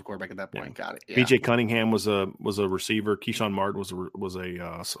Cousins was the quarterback at that point. Got it. Yeah. B.J. Cunningham was a receiver. Keyshawn Martin was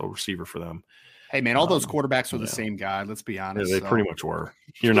a receiver for them. Hey, man, all those quarterbacks were the same guy. Let's be honest. Yeah, they pretty much were.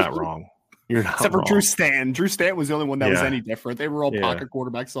 You're not wrong. You're not Except wrong. for Drew Stanton. Drew Stanton was the only one that was any different. They were all pocket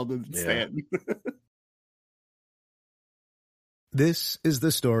quarterbacks other than Stanton. This is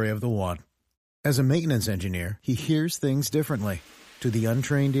the story of the one. As a maintenance engineer, he hears things differently. To the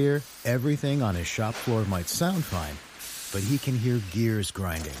untrained ear, everything on his shop floor might sound fine, but he can hear gears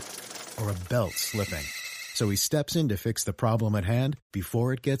grinding or a belt slipping. So he steps in to fix the problem at hand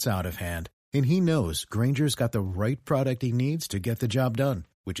before it gets out of hand. And he knows Granger's got the right product he needs to get the job done,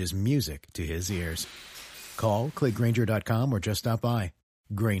 which is music to his ears. Call, click Grainger.com, or just stop by.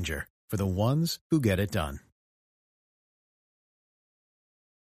 Grainger, for the ones who get it done.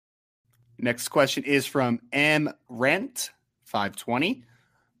 Next question is from M. Rent 520.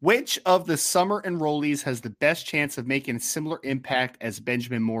 Which of the summer enrollees has the best chance of making a similar impact as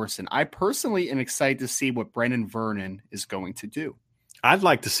Benjamin Morrison? I personally am excited to see what Brendan Vernon is going to do. I'd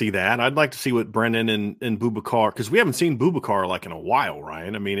like to see that. I'd like to see what Brendan and Boubacar, because we haven't seen Boubacar like in a while,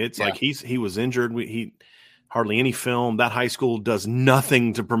 Ryan. I mean, it's like he was injured. He hardly any film. That high school does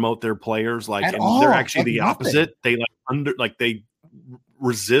nothing to promote their players. They're actually the opposite. They they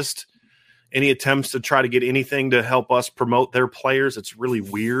resist any attempts to try to get anything to help us promote their players. It's really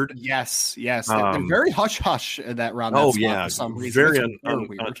weird. Yes. They're very hush-hush that round. For some reason.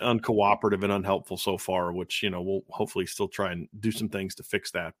 Very uncooperative and unhelpful so far, which, we'll hopefully still try and do some things to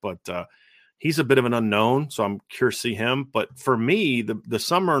fix that. But he's a bit of an unknown, so I'm curious to see him. But for me, the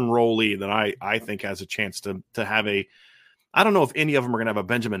summer enrollee that I think has a chance to have I don't know if any of them are going to have a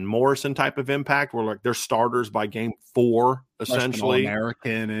Benjamin Morrison type of impact where they're starters by game 4, essentially.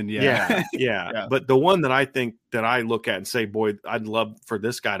 American and yeah. But the one that I think that I look at and say, boy, I'd love for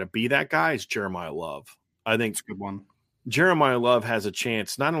this guy to be that guy is Jeremiah Love. I think it's a good one. Jeremiah Love has a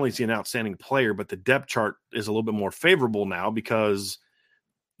chance. Not only is he an outstanding player, but the depth chart is a little bit more favorable now because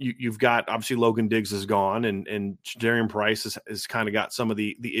you've got, obviously, Logan Diggs is gone and Darian Price has kind of got some of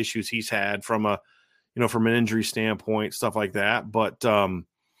the issues he's had from from an injury standpoint, stuff like that. But, to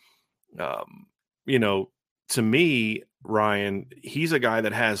me, Ryan, he's a guy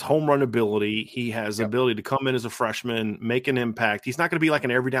that has home run ability. He has the ability to come in as a freshman, make an impact. He's not going to be like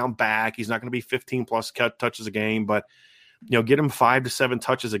an every down back. He's not going to be 15 plus touches a game, but, get him 5 to 7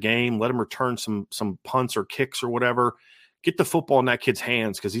 touches a game. Let him return some punts or kicks or whatever. Get the football in that kid's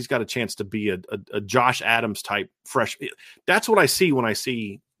hands because he's got a chance to be a Josh Adams type fresh. That's what I see when I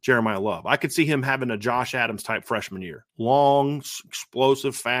see Jeremiah Love. I could see him having a Josh Adams type freshman year. Long,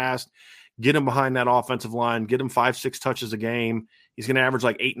 explosive, fast, get him behind that offensive line, get him 5-6 touches a game. He's going to average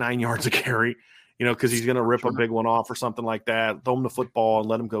like 8-9 yards a carry, because he's going to rip a big one off or something like that. Throw him the football and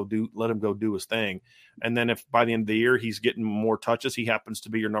let him go do his thing. And then if by the end of the year he's getting more touches, he happens to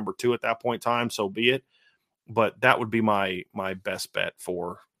be your number 2 at that point in time, so be it. But that would be my best bet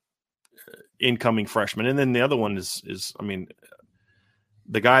for incoming freshman. And then the other one is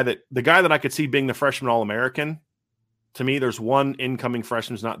the guy that I could see being the freshman All-American, to me, there's one incoming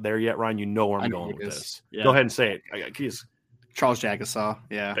freshman who's not there yet. Ryan, where I'm going with this. Yeah. Go ahead and say it. He's Charles Jagasaw.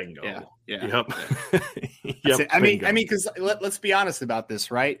 Yeah. Bingo. Yeah. Yep. Yep. I mean, because let's be honest about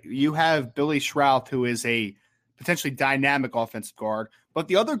this, right? You have Billy Schrouth, who is a potentially dynamic offensive guard, but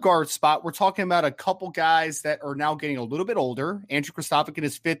the other guard spot, we're talking about a couple guys that are now getting a little bit older. Andrew Kristofic in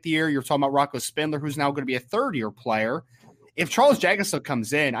his 5th year. You're talking about Rocco Spindler, who's now going to be a 3rd-year player. If Charles Jagasaw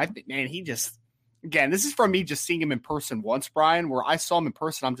comes in, I think, man, he just, again, this is from me just seeing him in person once, Brian, where I saw him in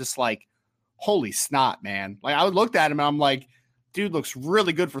person. I'm just like, holy snot, man. Like, I looked at him and I'm like, dude looks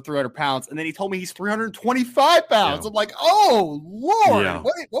really good for 300 pounds. And then he told me he's 325 pounds. Yeah. I'm like, oh, Lord,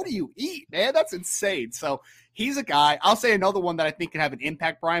 what do you eat, man? That's insane. So he's a guy. I'll say another one that I think can have an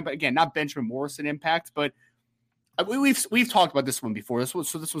impact, Brian, but again, not Benjamin Morrison impact, but we've talked about this one before. This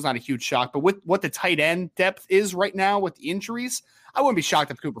was not a huge shock, but with what the tight end depth is right now with the injuries, I wouldn't be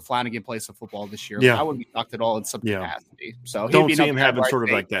shocked if Cooper Flanagan plays some football this year. Yeah. I wouldn't be shocked at all in some capacity. So don't see him having sort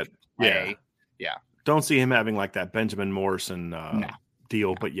of like that. Yeah. Don't see him having like that Benjamin Morrison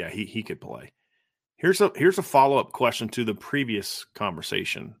deal, but he could play. Here's a follow-up question to the previous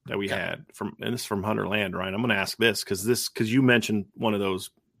conversation that we had and this is from Hunter Land, Ryan. I'm going to ask this because you mentioned one of those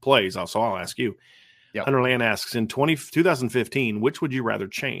plays. So I'll ask you. Yep. Hunter Land asks, in 2015, which would you rather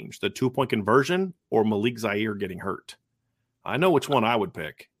change, the 2-point conversion or Malik Zaire getting hurt? I know which one I would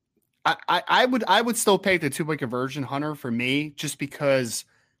pick. I would still pick the 2-point conversion, Hunter, for me, just because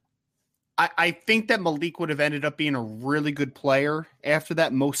I think that Malik would have ended up being a really good player after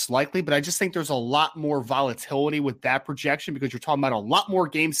that, most likely. But I just think there's a lot more volatility with that projection because you're talking about a lot more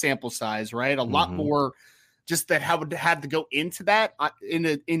game sample size, right? A lot more just that would have to go into that in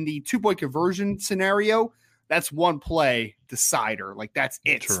the 2-point conversion scenario. That's one play decider. Like that's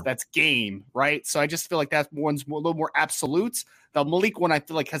it. Sure. That's game, right? So I just feel like that one's a little more absolute. The Malik one I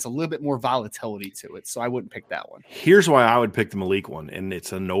feel like has a little bit more volatility to it. So I wouldn't pick that one. Here's why I would pick the Malik one, and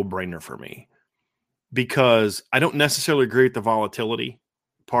it's a no-brainer for me. Because I don't necessarily agree with the volatility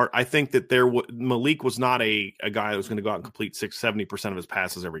part. I think that Malik was not a guy that was going to go out and complete 70% of his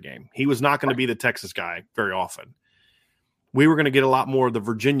passes every game. He was not going to be the Texas guy very often. We were going to get a lot more of the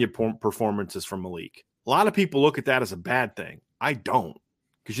Virginia performances from Malik. A lot of people look at that as a bad thing. I don't.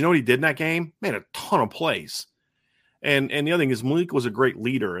 Because you know what he did in that game? Made a ton of plays. And the other thing is Malik was a great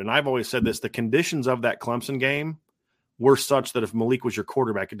leader. And I've always said this, the conditions of that Clemson game were such that if Malik was your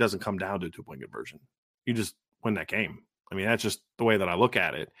quarterback, it doesn't come down to a 2-point conversion. You just win that game. I mean, that's just the way that I look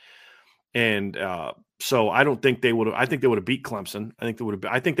at it. And so I don't think they would have. I think they would have beat Clemson. I think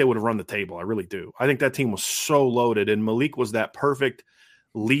they would have run the table. I really do. I think that team was so loaded, and Malik was that perfect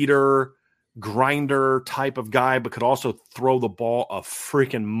leader, grinder type of guy, but could also throw the ball a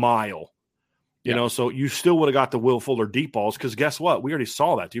freaking mile. You know, so you still would have got the Will Fuller deep balls because guess what? We already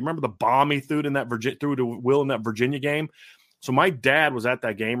saw that. Do you remember the bomb he threw to Will in that Virginia game? So my dad was at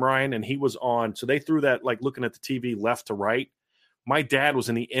that game, Ryan, and he was on. So they threw that like looking at the TV left to right. My dad was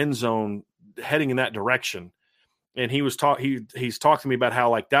in the end zone heading in that direction. And he was he's talked to me about how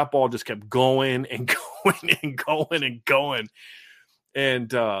like that ball just kept going and going and going and going.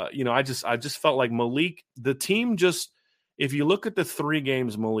 And you know, I just felt like Malik, the team just, if you look at the 3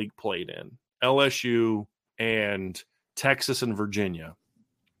 games Malik played in, LSU and Texas and Virginia,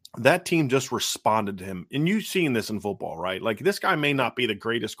 that team just responded to him. And you've seen this in football, right? Like this guy may not be the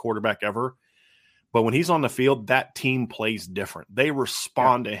greatest quarterback ever, but when he's on the field, that team plays different. They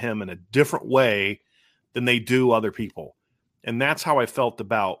respond to him in a different way than they do other people. And that's how I felt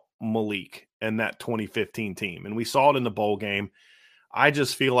about Malik and that 2015 team. And we saw it in the bowl game. I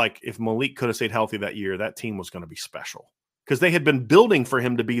just feel like if Malik could have stayed healthy that year, that team was going to be special because they had been building for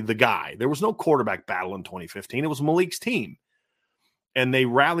him to be the guy. There was no quarterback battle in 2015. It was Malik's team. And they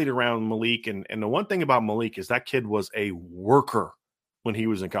rallied around Malik. And the one thing about Malik is that kid was a worker when he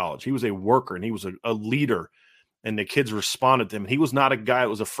was in college. He was a worker and he was a leader. And the kids responded to him. He was not a guy that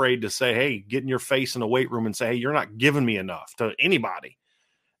was afraid to say, hey, get in your face in the weight room and say, hey, you're not giving me enough to anybody.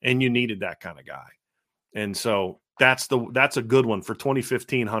 And you needed that kind of guy. And so that's a good one for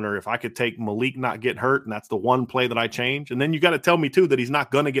 2015, Hunter. If I could take Malik not get hurt, and that's the one play that I change. And then you got to tell me too that he's not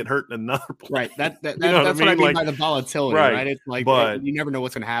going to get hurt in another play. Right. That's what I mean by the volatility, right? It's like you never know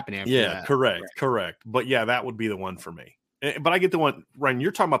what's going to happen after that. Correct. But yeah, that would be the one for me. But I get the one, Ryan,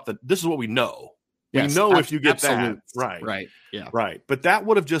 you're talking about this is what we know. We know if you get that. Right. Yeah. Right. But that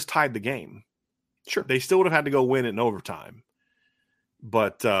would have just tied the game. Sure. They still would have had to go win it in overtime.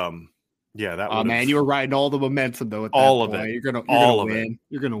 But yeah, that. Oh man, you were riding all the momentum though. At all that of point. it. You're gonna win.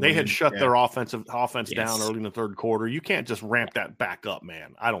 You're gonna win. They had shut their offense down early in the third quarter. You can't just ramp that back up,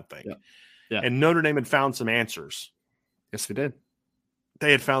 man. I don't think. Yeah. And Notre Dame had found some answers. Yes, they did.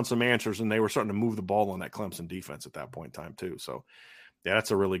 They had found some answers, and they were starting to move the ball on that Clemson defense at that point in time too. So, yeah,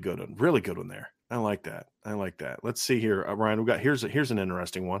 that's a really good one. Really good one there. I like that. Let's see here, Ryan. We got here's an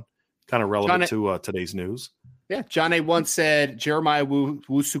interesting one, kind of relevant to today's news. Yeah, John A. once said Jeremiah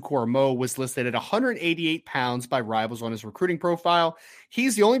Owusu-Koramoah was listed at 188 pounds by Rivals on his recruiting profile.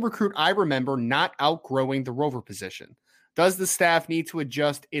 He's the only recruit I remember not outgrowing the Rover position. Does the staff need to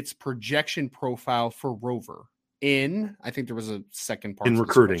adjust its projection profile for Rover? I think there was a second part. In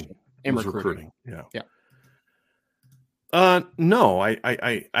recruiting. Yeah. No, I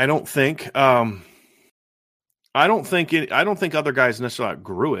don't think. I don't think other guys necessarily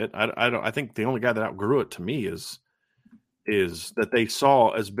outgrew it. I think the only guy that outgrew it to me is that they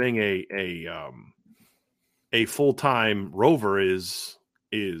saw as being a full-time Rover is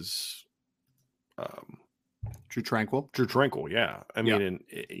Drew Tranquill. Yeah. I mean,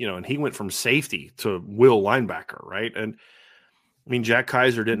 and he went from safety to will linebacker, right? And I mean, Jack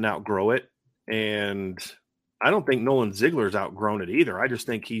Kaiser didn't outgrow it, and I don't think Nolan Ziegler's outgrown it either. I just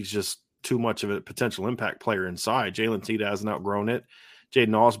think he's just too much of a potential impact player inside. Jalen Tita hasn't outgrown it. Jaden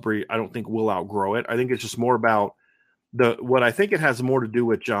Osbury, I don't think will outgrow it. I think it's just more about what I think it has more to do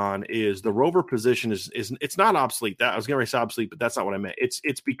with, John, is the Rover position is it's not obsolete. That I was going to say obsolete, but that's not what I meant.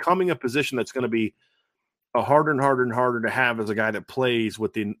 It's becoming a position that's going to be harder and harder and harder to have as a guy that plays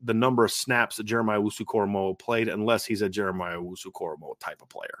with the number of snaps that Jeremiah Owusu-Koramoah played, unless he's a Jeremiah Owusu-Koramoah type of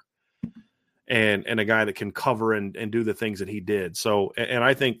player. And a guy that can cover and do the things that he did. So, and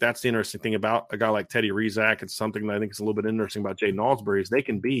I think that's the interesting thing about a guy like Teddy Rizak. It's something that I think is a little bit interesting about Jaden Osbury is they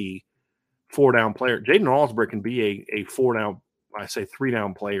can be 4-down player. Jaden Osbury can be a 4-down, I say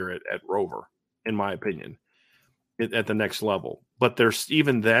 3-down player at Rover, in my opinion, at the next level. But there's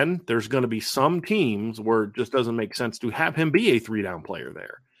going to be some teams where it just doesn't make sense to have him be a 3-down player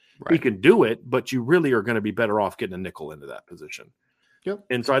there. Right. He can do it, but you really are going to be better off getting a nickel into that position. Yep.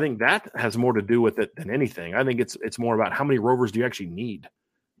 And so I think that has more to do with it than anything. I think it's more about how many Rovers do you actually need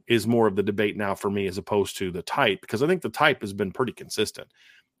is more of the debate now for me as opposed to the type, because I think the type has been pretty consistent.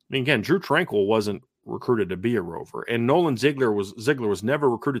 I mean, again, Drew Tranquill wasn't recruited to be a Rover, and Nolan Ziegler was never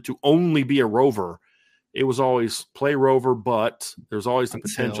recruited to only be a Rover. It was always play Rover, but there's always the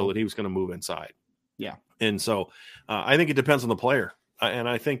potential that he was going to move inside. Yeah. And so I think it depends on the player. And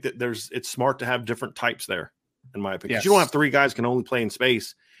I think that it's smart to have different types there, in my opinion. Yes. You don't have three guys can only play in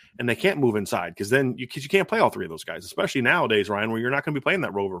space and they can't move inside because then you can't play all three of those guys, especially nowadays, Ryan, where you're not going to be playing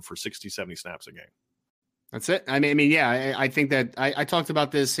that rover for 60, 70 snaps a game. That's it. I mean, yeah, I think that I talked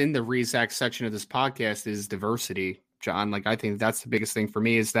about this in the Rezac section of this podcast is diversity, John. Like, I think that's the biggest thing for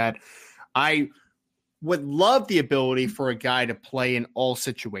me is that I would love the ability for a guy to play in all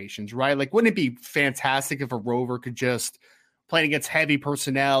situations, right? Like, wouldn't it be fantastic if a rover could just play against heavy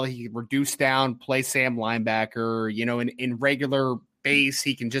personnel? He could reduce down, play Sam linebacker, in regular base,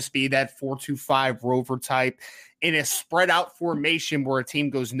 he can just be that 4-2-5 rover type. In a spread out formation where a team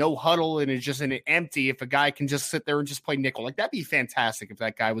goes no huddle and is just in an empty, if a guy can just sit there and just play nickel, like that'd be fantastic if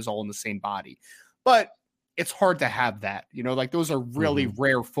that guy was all in the same body. But it's hard to have that, like those are really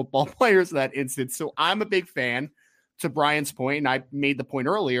rare football players in that instance. So I'm a big fan, to Brian's point, and I made the point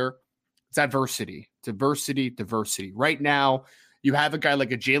earlier, diversity. Right now, you have a guy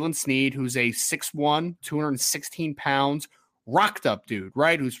like a Jalen Sneed, who's a 6'1", 216 pounds, rocked up dude,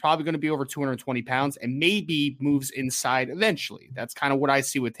 right? Who's probably going to be over 220 pounds and maybe moves inside eventually. That's kind of what I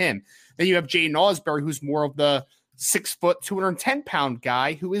see with him. Then you have Jaden Osbury, who's more of the 6 foot, 210 pound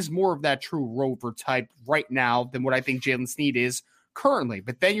guy who is more of that true rover type right now than what I think Jalen Sneed is currently.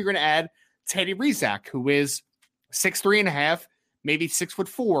 But then you're going to add Teddy Rezac, who is 6'3.5", maybe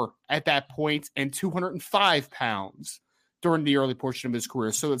 6'4" at that point, and 205 pounds during the early portion of his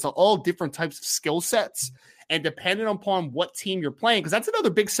career. So it's all different types of skill sets. And depending upon what team you're playing, because that's another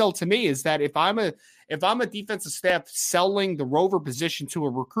big sell to me, is that if I'm a defensive staff selling the rover position to a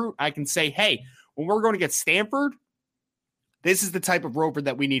recruit, I can say, hey, when we're going to get Stanford, this is the type of rover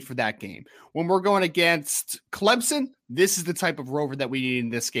that we need for that game. When we're going against Clemson, this is the type of rover that we need in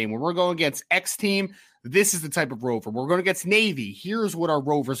this game. When we're going against X team, this is the type of rover. We're going against Navy. Here's what our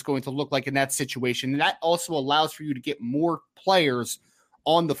rover is going to look like in that situation. And that also allows for you to get more players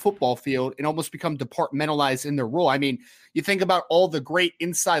on the football field and almost become departmentalized in their role. I mean, you think about all the great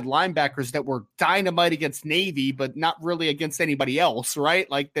inside linebackers that were dynamite against Navy, but not really against anybody else, right?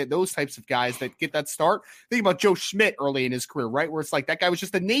 Like those types of guys that get that start. Think about Joe Schmidt early in his career, right? Where it's like that guy was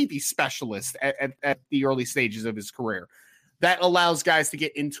just a Navy specialist at the early stages of his career. That allows guys to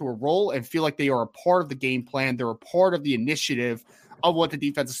get into a role and feel like they are a part of the game plan. They're a part of the initiative of what the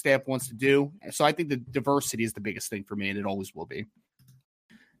defensive staff wants to do. So I think the diversity is the biggest thing for me, and it always will be.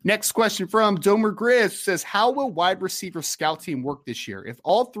 Next question from Domer Grizz says, how will wide receiver scout team work this year? If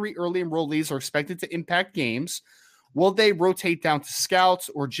all three early enrollees are expected to impact games, will they rotate down to scouts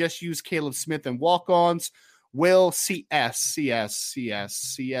or just use Caleb Smith and walk-ons? Will CS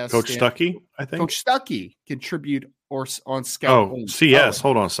Coach Stuckey, I think. Coach Stuckey contribute or on scout? Oh, CS.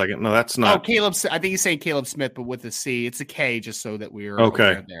 Hold on a second. No, that's not. Oh, Caleb. I think he's saying Caleb Smith, but with a C. It's a K, just so that we're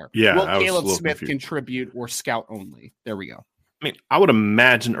okay there. Yeah. Will Caleb Smith contribute or scout only? There we go. I mean, I would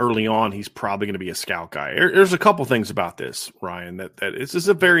imagine early on he's probably going to be a scout guy. There's a couple things about this, Ryan, that this is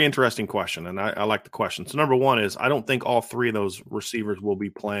a very interesting question, and I like the question. So number one is I don't think all three of those receivers will be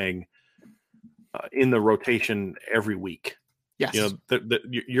playing in the rotation every week. Yes.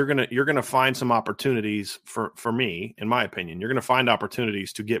 You're gonna find some opportunities for me, in my opinion. You're gonna find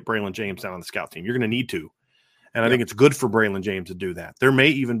opportunities to get Braylon James down on the scout team. You're gonna need to, and I think it's good for Braylon James to do that. There may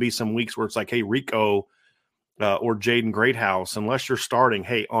even be some weeks where it's like, hey, Rico or Jaden Greathouse, unless you're starting,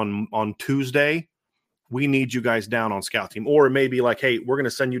 hey, on Tuesday, we need you guys down on scout team. Or it may be like, hey, we're going to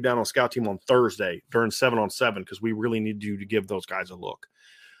send you down on scout team on Thursday during 7-on-7 because we really need you to give those guys a look.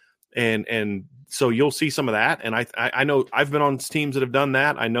 And so you'll see some of that. And I know I've been on teams that have done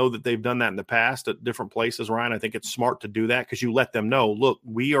that. I know that they've done that in the past at different places, Ryan. I think it's smart to do that because you let them know, look,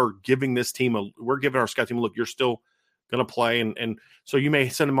 we are giving this team we're giving our scout team a look. You're still going to play. And so you may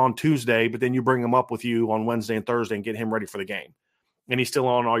send him on Tuesday, but then you bring him up with you on Wednesday and Thursday and get him ready for the game. And he's still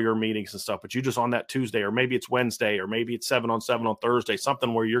on all your meetings and stuff, but you just on that Tuesday, or maybe it's Wednesday, or maybe it's 7-on-7 on Thursday,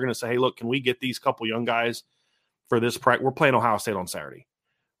 something where you're going to say, hey, look, can we get these couple young guys for this practice? We're playing Ohio State on Saturday,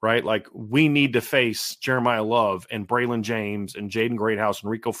 right? Like we need to face Jeremiah Love and Braylon James and Jaden Greathouse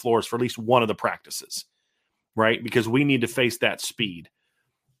and Rico Flores for at least one of the practices, right? Because we need to face that speed.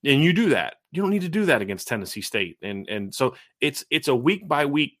 And you do that. You don't need to do that against Tennessee State. And so it's a week by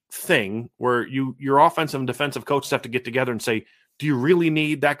week thing where your offensive and defensive coaches have to get together and say, do you really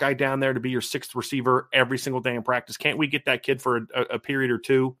need that guy down there to be your sixth receiver every single day in practice? Can't we get that kid for a period or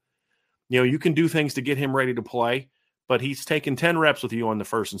two? You can do things to get him ready to play, but he's taking 10 reps with you on the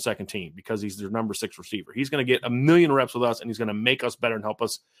first and second team because he's their number 6 receiver. He's going to get 1,000,000 reps with us, and he's going to make us better and help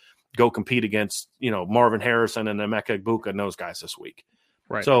us go compete against, Marvin Harrison and Emeka Egbuka and those guys this week.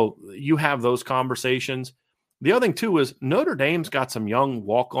 Right. So you have those conversations. The other thing, too, is Notre Dame's got some young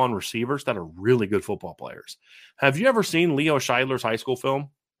walk-on receivers that are really good football players. Have you ever seen Leo Scheidler's high school film?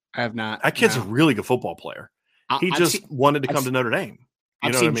 I have not. That kid's a really good football player. He wanted to come to Notre Dame.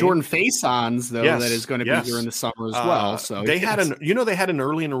 I've seen Jordan Faison's, though, that is going to be here in the summer as well. So they had an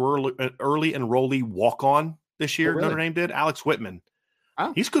early enrollee walk-on this year. really? Notre Dame did. Alex Whitman.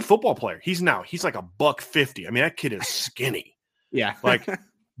 Oh. He's a good football player. He's like $150. I mean, that kid is skinny. Yeah.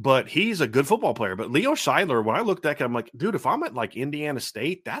 But he's a good football player. But Leo Scheidler, when I looked at him, I'm like, dude, if I'm at like Indiana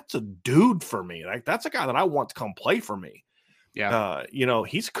State, that's a dude for me. Like, that's a guy that I want to come play for me. Yeah.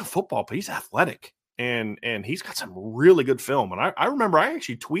 He's a good football, but he's athletic and he's got some really good film. And I remember I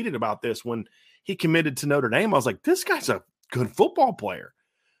actually tweeted about this when he committed to Notre Dame. I was like, this guy's a good football player.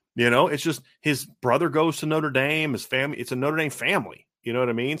 It's just his brother goes to Notre Dame, his family, it's a Notre Dame family. You know what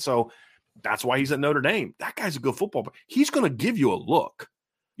I mean? So that's why he's at Notre Dame. That guy's a good football player. He's going to give you a look.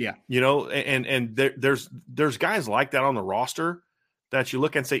 Yeah. And there's guys like that on the roster that you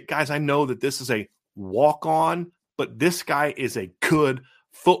look and say, guys, I know that this is a walk-on, but this guy is a good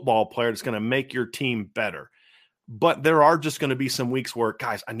football player that's going to make your team better. But there are just going to be some weeks where,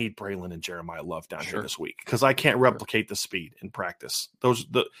 guys, I need Braylon and Jeremiah Love down here this week because I can't replicate the speed in practice.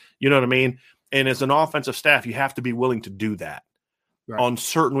 You know what I mean? And as an offensive staff, you have to be willing to do that on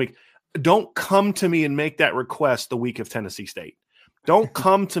certain weeks. Don't come to me and make that request the week of Tennessee State. Don't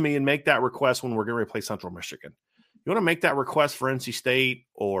come to me and make that request when we're going to play Central Michigan. You want to make that request for NC State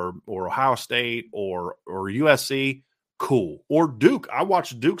or Ohio State or USC, cool. Or Duke. I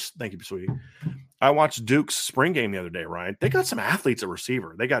watched Duke's. Thank you, sweetie. I watched Duke's spring game the other day, Ryan. They got some athletes at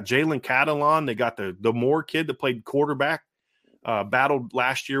receiver. They got Jalen Catalon. They got the Moore kid that played quarterback, battled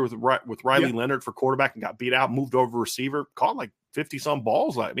last year with Riley Leonard for quarterback and got beat out, moved over receiver, caught like 50-some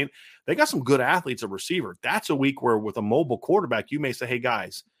balls. I mean, they got some good athletes at receiver. That's a week where with a mobile quarterback, you may say, hey,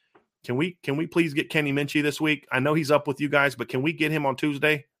 guys, can we please get Kenny Minchie this week? I know he's up with you guys, but can we get him on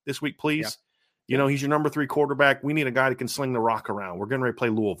Tuesday this week, please? Yeah. He's your number 3 quarterback. We need a guy that can sling the rock around. We're getting ready to play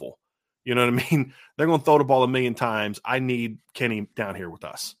Louisville. You know what I mean? They're going to throw the ball 1,000,000 times. I need Kenny down here with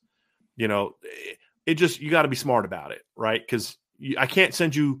us. You got to be smart about it, right? Because I can't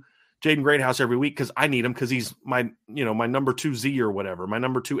send you Jaden Greathouse every week because I need him because he's my number 2 Z or whatever, my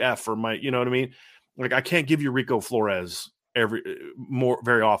number 2 F or my, you know what I mean? Like I can't give you Rico Flores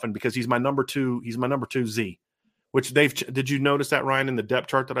very often because he's my number 2. He's my number 2 Z, which did you notice that, Ryan, in the depth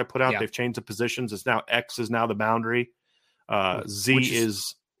chart that I put out? Yeah. They've changed the positions. It's now X is now the boundary. Z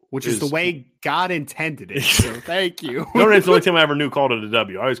which is the way God intended it. So thank you. Notre Dame's the only time I ever knew called it a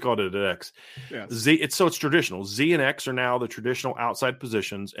W. I always called it an X. Yes. Z. It's traditional. Z and X are now the traditional outside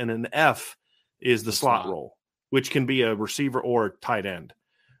positions, and an F is the slot role, which can be a receiver or a tight end.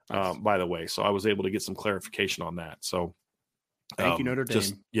 Nice. By the way, so I was able to get some clarification on that. So thank you, Notre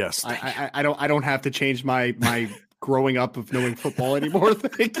Dame. Yes, I don't have to change my growing up of knowing football anymore.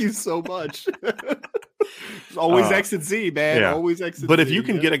 Thank you so much. It's always X and Z, man. Yeah. Always X and Z. But if you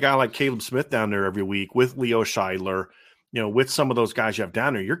can get a guy like Caleb Smith down there every week with Leo Scheidler, with some of those guys you have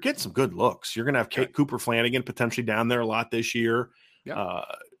down there, you're getting some good looks. You're going to have Cooper Flanagan potentially down there a lot this year. Yeah.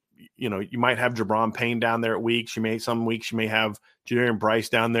 You might have Jabron Payne down there at weeks. Some weeks you may have Jadarian Bryce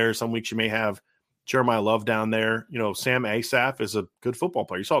down there. Some weeks you may have Jeremiah Love down there. Sam Asaf is a good football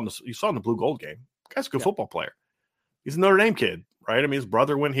player. You saw in the blue gold game. Guy's a good football player. He's a Notre Dame kid, right? I mean, his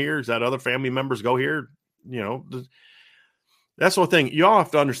brother went here. He's had other family members go here. That's the thing. You all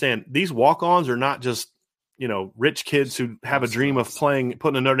have to understand. These walk-ons are not just, rich kids who have a dream of putting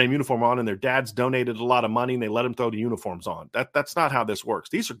a Notre Dame uniform on, and their dads donated a lot of money and they let them throw the uniforms on. That's not how this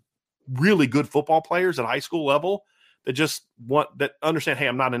works. These are really good football players at high school level that understand, hey,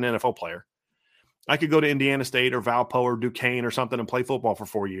 I'm not an NFL player. I could go to Indiana State or Valpo or Duquesne or something and play football for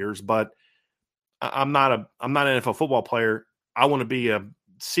 4 years, but I'm not an NFL football player. I want to be a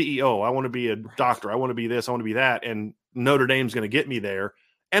CEO. I want to be a doctor. I want to be this. I want to be that. And Notre Dame's going to get me there.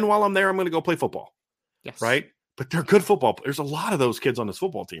 And while I'm there, I'm going to go play football. Yes. Right. But they're good football. There's a lot of those kids on this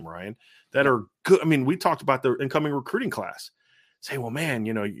football team, Ryan, that are good. I mean, we talked about the incoming recruiting class. Say, well, man,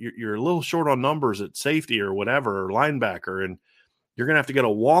 you're a little short on numbers at safety or whatever, or linebacker. And you're going to have to get a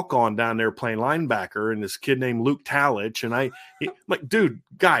walk-on down there playing linebacker. And this kid named Luke Talich. And I'm like, dude,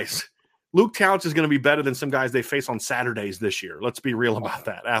 guys, Luke Talich is going to be better than some guys they face on Saturdays this year. Let's be real about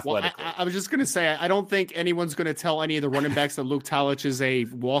that athletically. Well, I was just going to say, I don't think anyone's going to tell any of the running backs that Luke Talich is a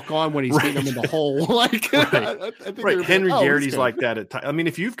walk-on when he's beating them in the hole. Like, right. I Henry Garrity's like that. I mean,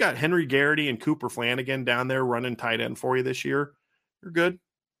 if you've got Henry Garrity and Cooper Flanagan down there running tight end for you this year, you're good.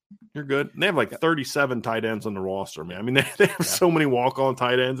 You're good. And they have like 37 tight ends on the roster, man. I mean, they have so many walk-on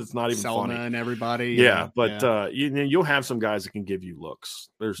tight ends. It's not even Selma funny. And everybody. Yeah, but you'll have some guys that can give you looks.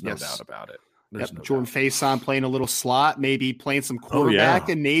 There's no doubt about it. There's no Jordan doubt. Faison playing a little slot, maybe playing some quarterback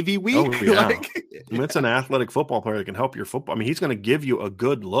in Navy week. Oh, yeah. I mean, it's an athletic football player that can help your football. I mean, he's going to give you a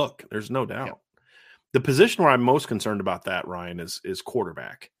good look. There's no doubt. Yep. The position where I'm most concerned about that, Ryan, is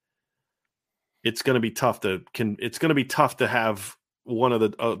quarterback. It's going to be tough to have one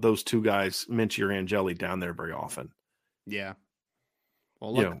of those two guys, Minchie or Angeli, down there very often. Yeah.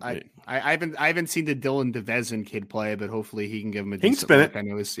 Well, look, I haven't seen the Dylan DeVezin kid play, but hopefully he can give him a decent look. I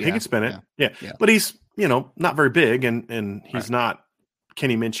know he can spin it. Yeah. But he's not very big, and he's not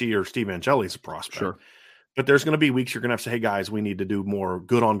Kenny Minchie or Steve Angeli's a prospect. Sure. But there's going to be weeks you're going to have to say, hey guys, we need to do more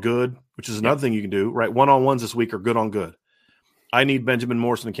good on good, which is another thing you can do, right? One-on-ones this week are good on good. I need Benjamin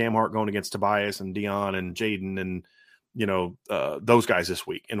Morrison and Cam Hart going against Tobias and Dion and Jaden and those guys this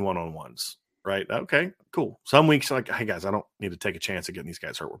week in one-on-ones. Right. Okay, cool. Some weeks like, hey guys, I don't need to take a chance of getting these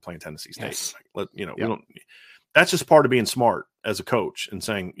guys hurt. We're playing Tennessee State. Yes. We don't. That's just part of being smart as a coach and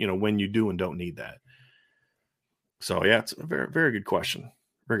saying, when you do and don't need that. So yeah, it's a very, very good question.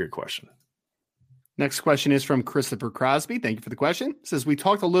 Very good question. Next question is from Christopher Crosby. Thank you for the question. It says, we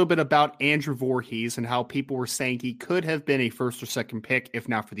talked a little bit about Andrew Voorhees and how people were saying he could have been a first or second pick if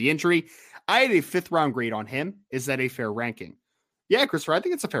not for the injury. I had a 5th round grade on him. Is that a fair ranking? Yeah, Christopher, I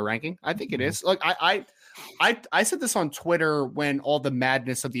think it's a fair ranking. I think it is. Like I said this on Twitter when all the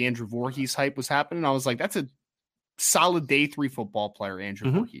madness of the Andrew Voorhees hype was happening. I was like, that's a solid day 3 football player, Andrew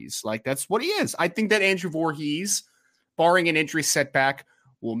Voorhees. Like that's what he is. I think that Andrew Voorhees, barring an injury setback,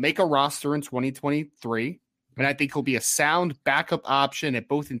 will make a roster in 2023. And I think he'll be a sound backup option at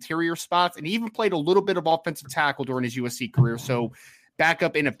both interior spots. And he even played a little bit of offensive tackle during his USC career. So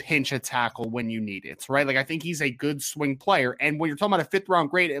backup in a pinch at tackle when you need it, right? Like I think he's a good swing player. And when you're talking about a 5th round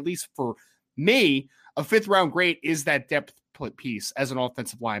grade, at least for me, a 5th round grade is that depth piece as an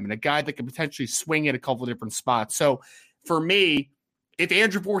offensive lineman, a guy that can potentially swing at a couple of different spots. So for me, if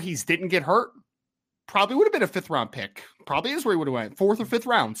Andrew Voorhees didn't get hurt, probably would have been a 5th round pick. Probably is where he would have went, 4th or 5th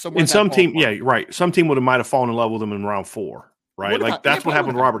round. Somewhere in some team, yeah, right. Some team might have fallen in love with him in round 4, right? Like that's what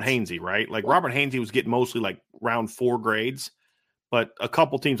happened with Robert Hainsey, right? Like Robert Hainsey was getting mostly like round 4 grades. But a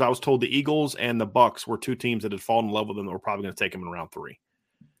couple teams, I was told the Eagles and the Bucks were 2 teams that had fallen in love with him that were probably going to take him in round 3.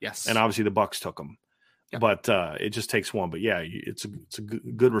 Yes. And obviously the Bucks took him. Yep. But it just takes one. But yeah, it's a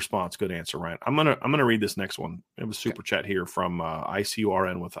good response, good answer, Ryan. I'm gonna read this next one. We have a super chat here from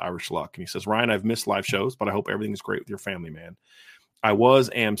ICURN with Irish Luck. And he says, Ryan, I've missed live shows, but I hope everything's great with your family, man. I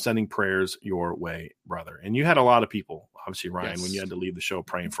am sending prayers your way, brother. And you had a lot of people, obviously, Ryan, when you had to leave the show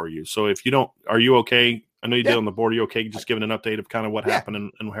praying for you. So if you don't, are you okay? I know you did on the board. Are you okay? Just giving an update of kind of what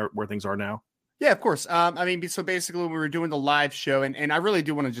happened and where things are now. Yeah, of course. I mean, so basically when we were doing the live show, and I really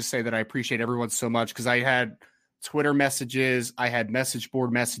do want to just say that I appreciate everyone so much because I had Twitter messages, I had message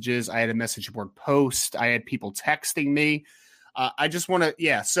board messages, I had a message board post, I had people texting me. I just want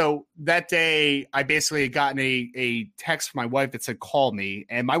to, so that day I basically had gotten a text from my wife that said, call me.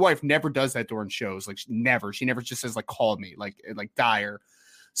 And my wife never does that during shows. Like she never just says like, call me, like dire.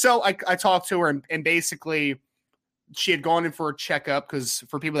 So I talked to her and basically she had gone in for a checkup because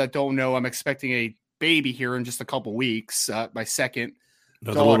for people that don't know, I'm expecting a baby here in just a couple weeks. My second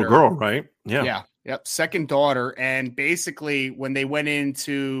daughter. The little girl, right? Yeah. Yeah. Yep. Second daughter. And basically when they went in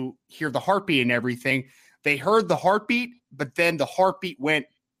to hear the heartbeat and everything, they heard the heartbeat, but then the heartbeat went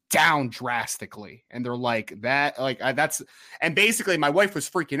down drastically. And they're like that, and basically my wife was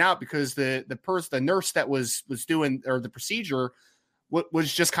freaking out because the nurse that was doing or the procedure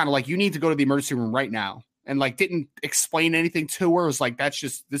was just kind of like, you need to go to the emergency room right now. And like, didn't explain anything to her. It was like,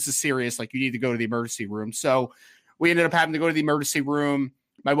 this is serious. Like you need to go to the emergency room. So we ended up having to go to the emergency room.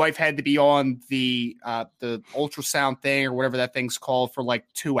 My wife had to be on the ultrasound thing or whatever that thing's called for like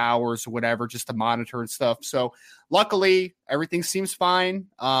 2 hours or whatever, just to monitor and stuff. So luckily everything seems fine.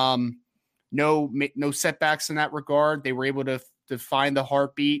 No setbacks in that regard. They were able to find the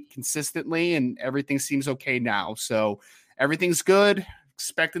heartbeat consistently and everything seems okay now. So everything's good.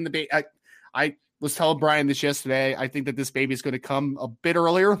 Expecting the baby. I was telling Brian this yesterday. I think that this baby is going to come a bit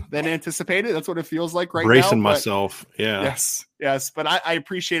earlier than anticipated. That's what it feels like right now. Bracing myself. Yeah. Yes. But I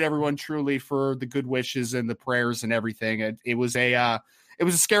appreciate everyone truly for the good wishes and the prayers and everything. It was a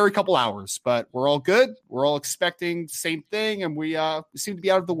scary couple hours, but we're all good. We're all expecting the same thing. And we seem to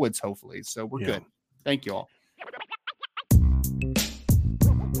be out of the woods, hopefully. So we're good. Thank you all.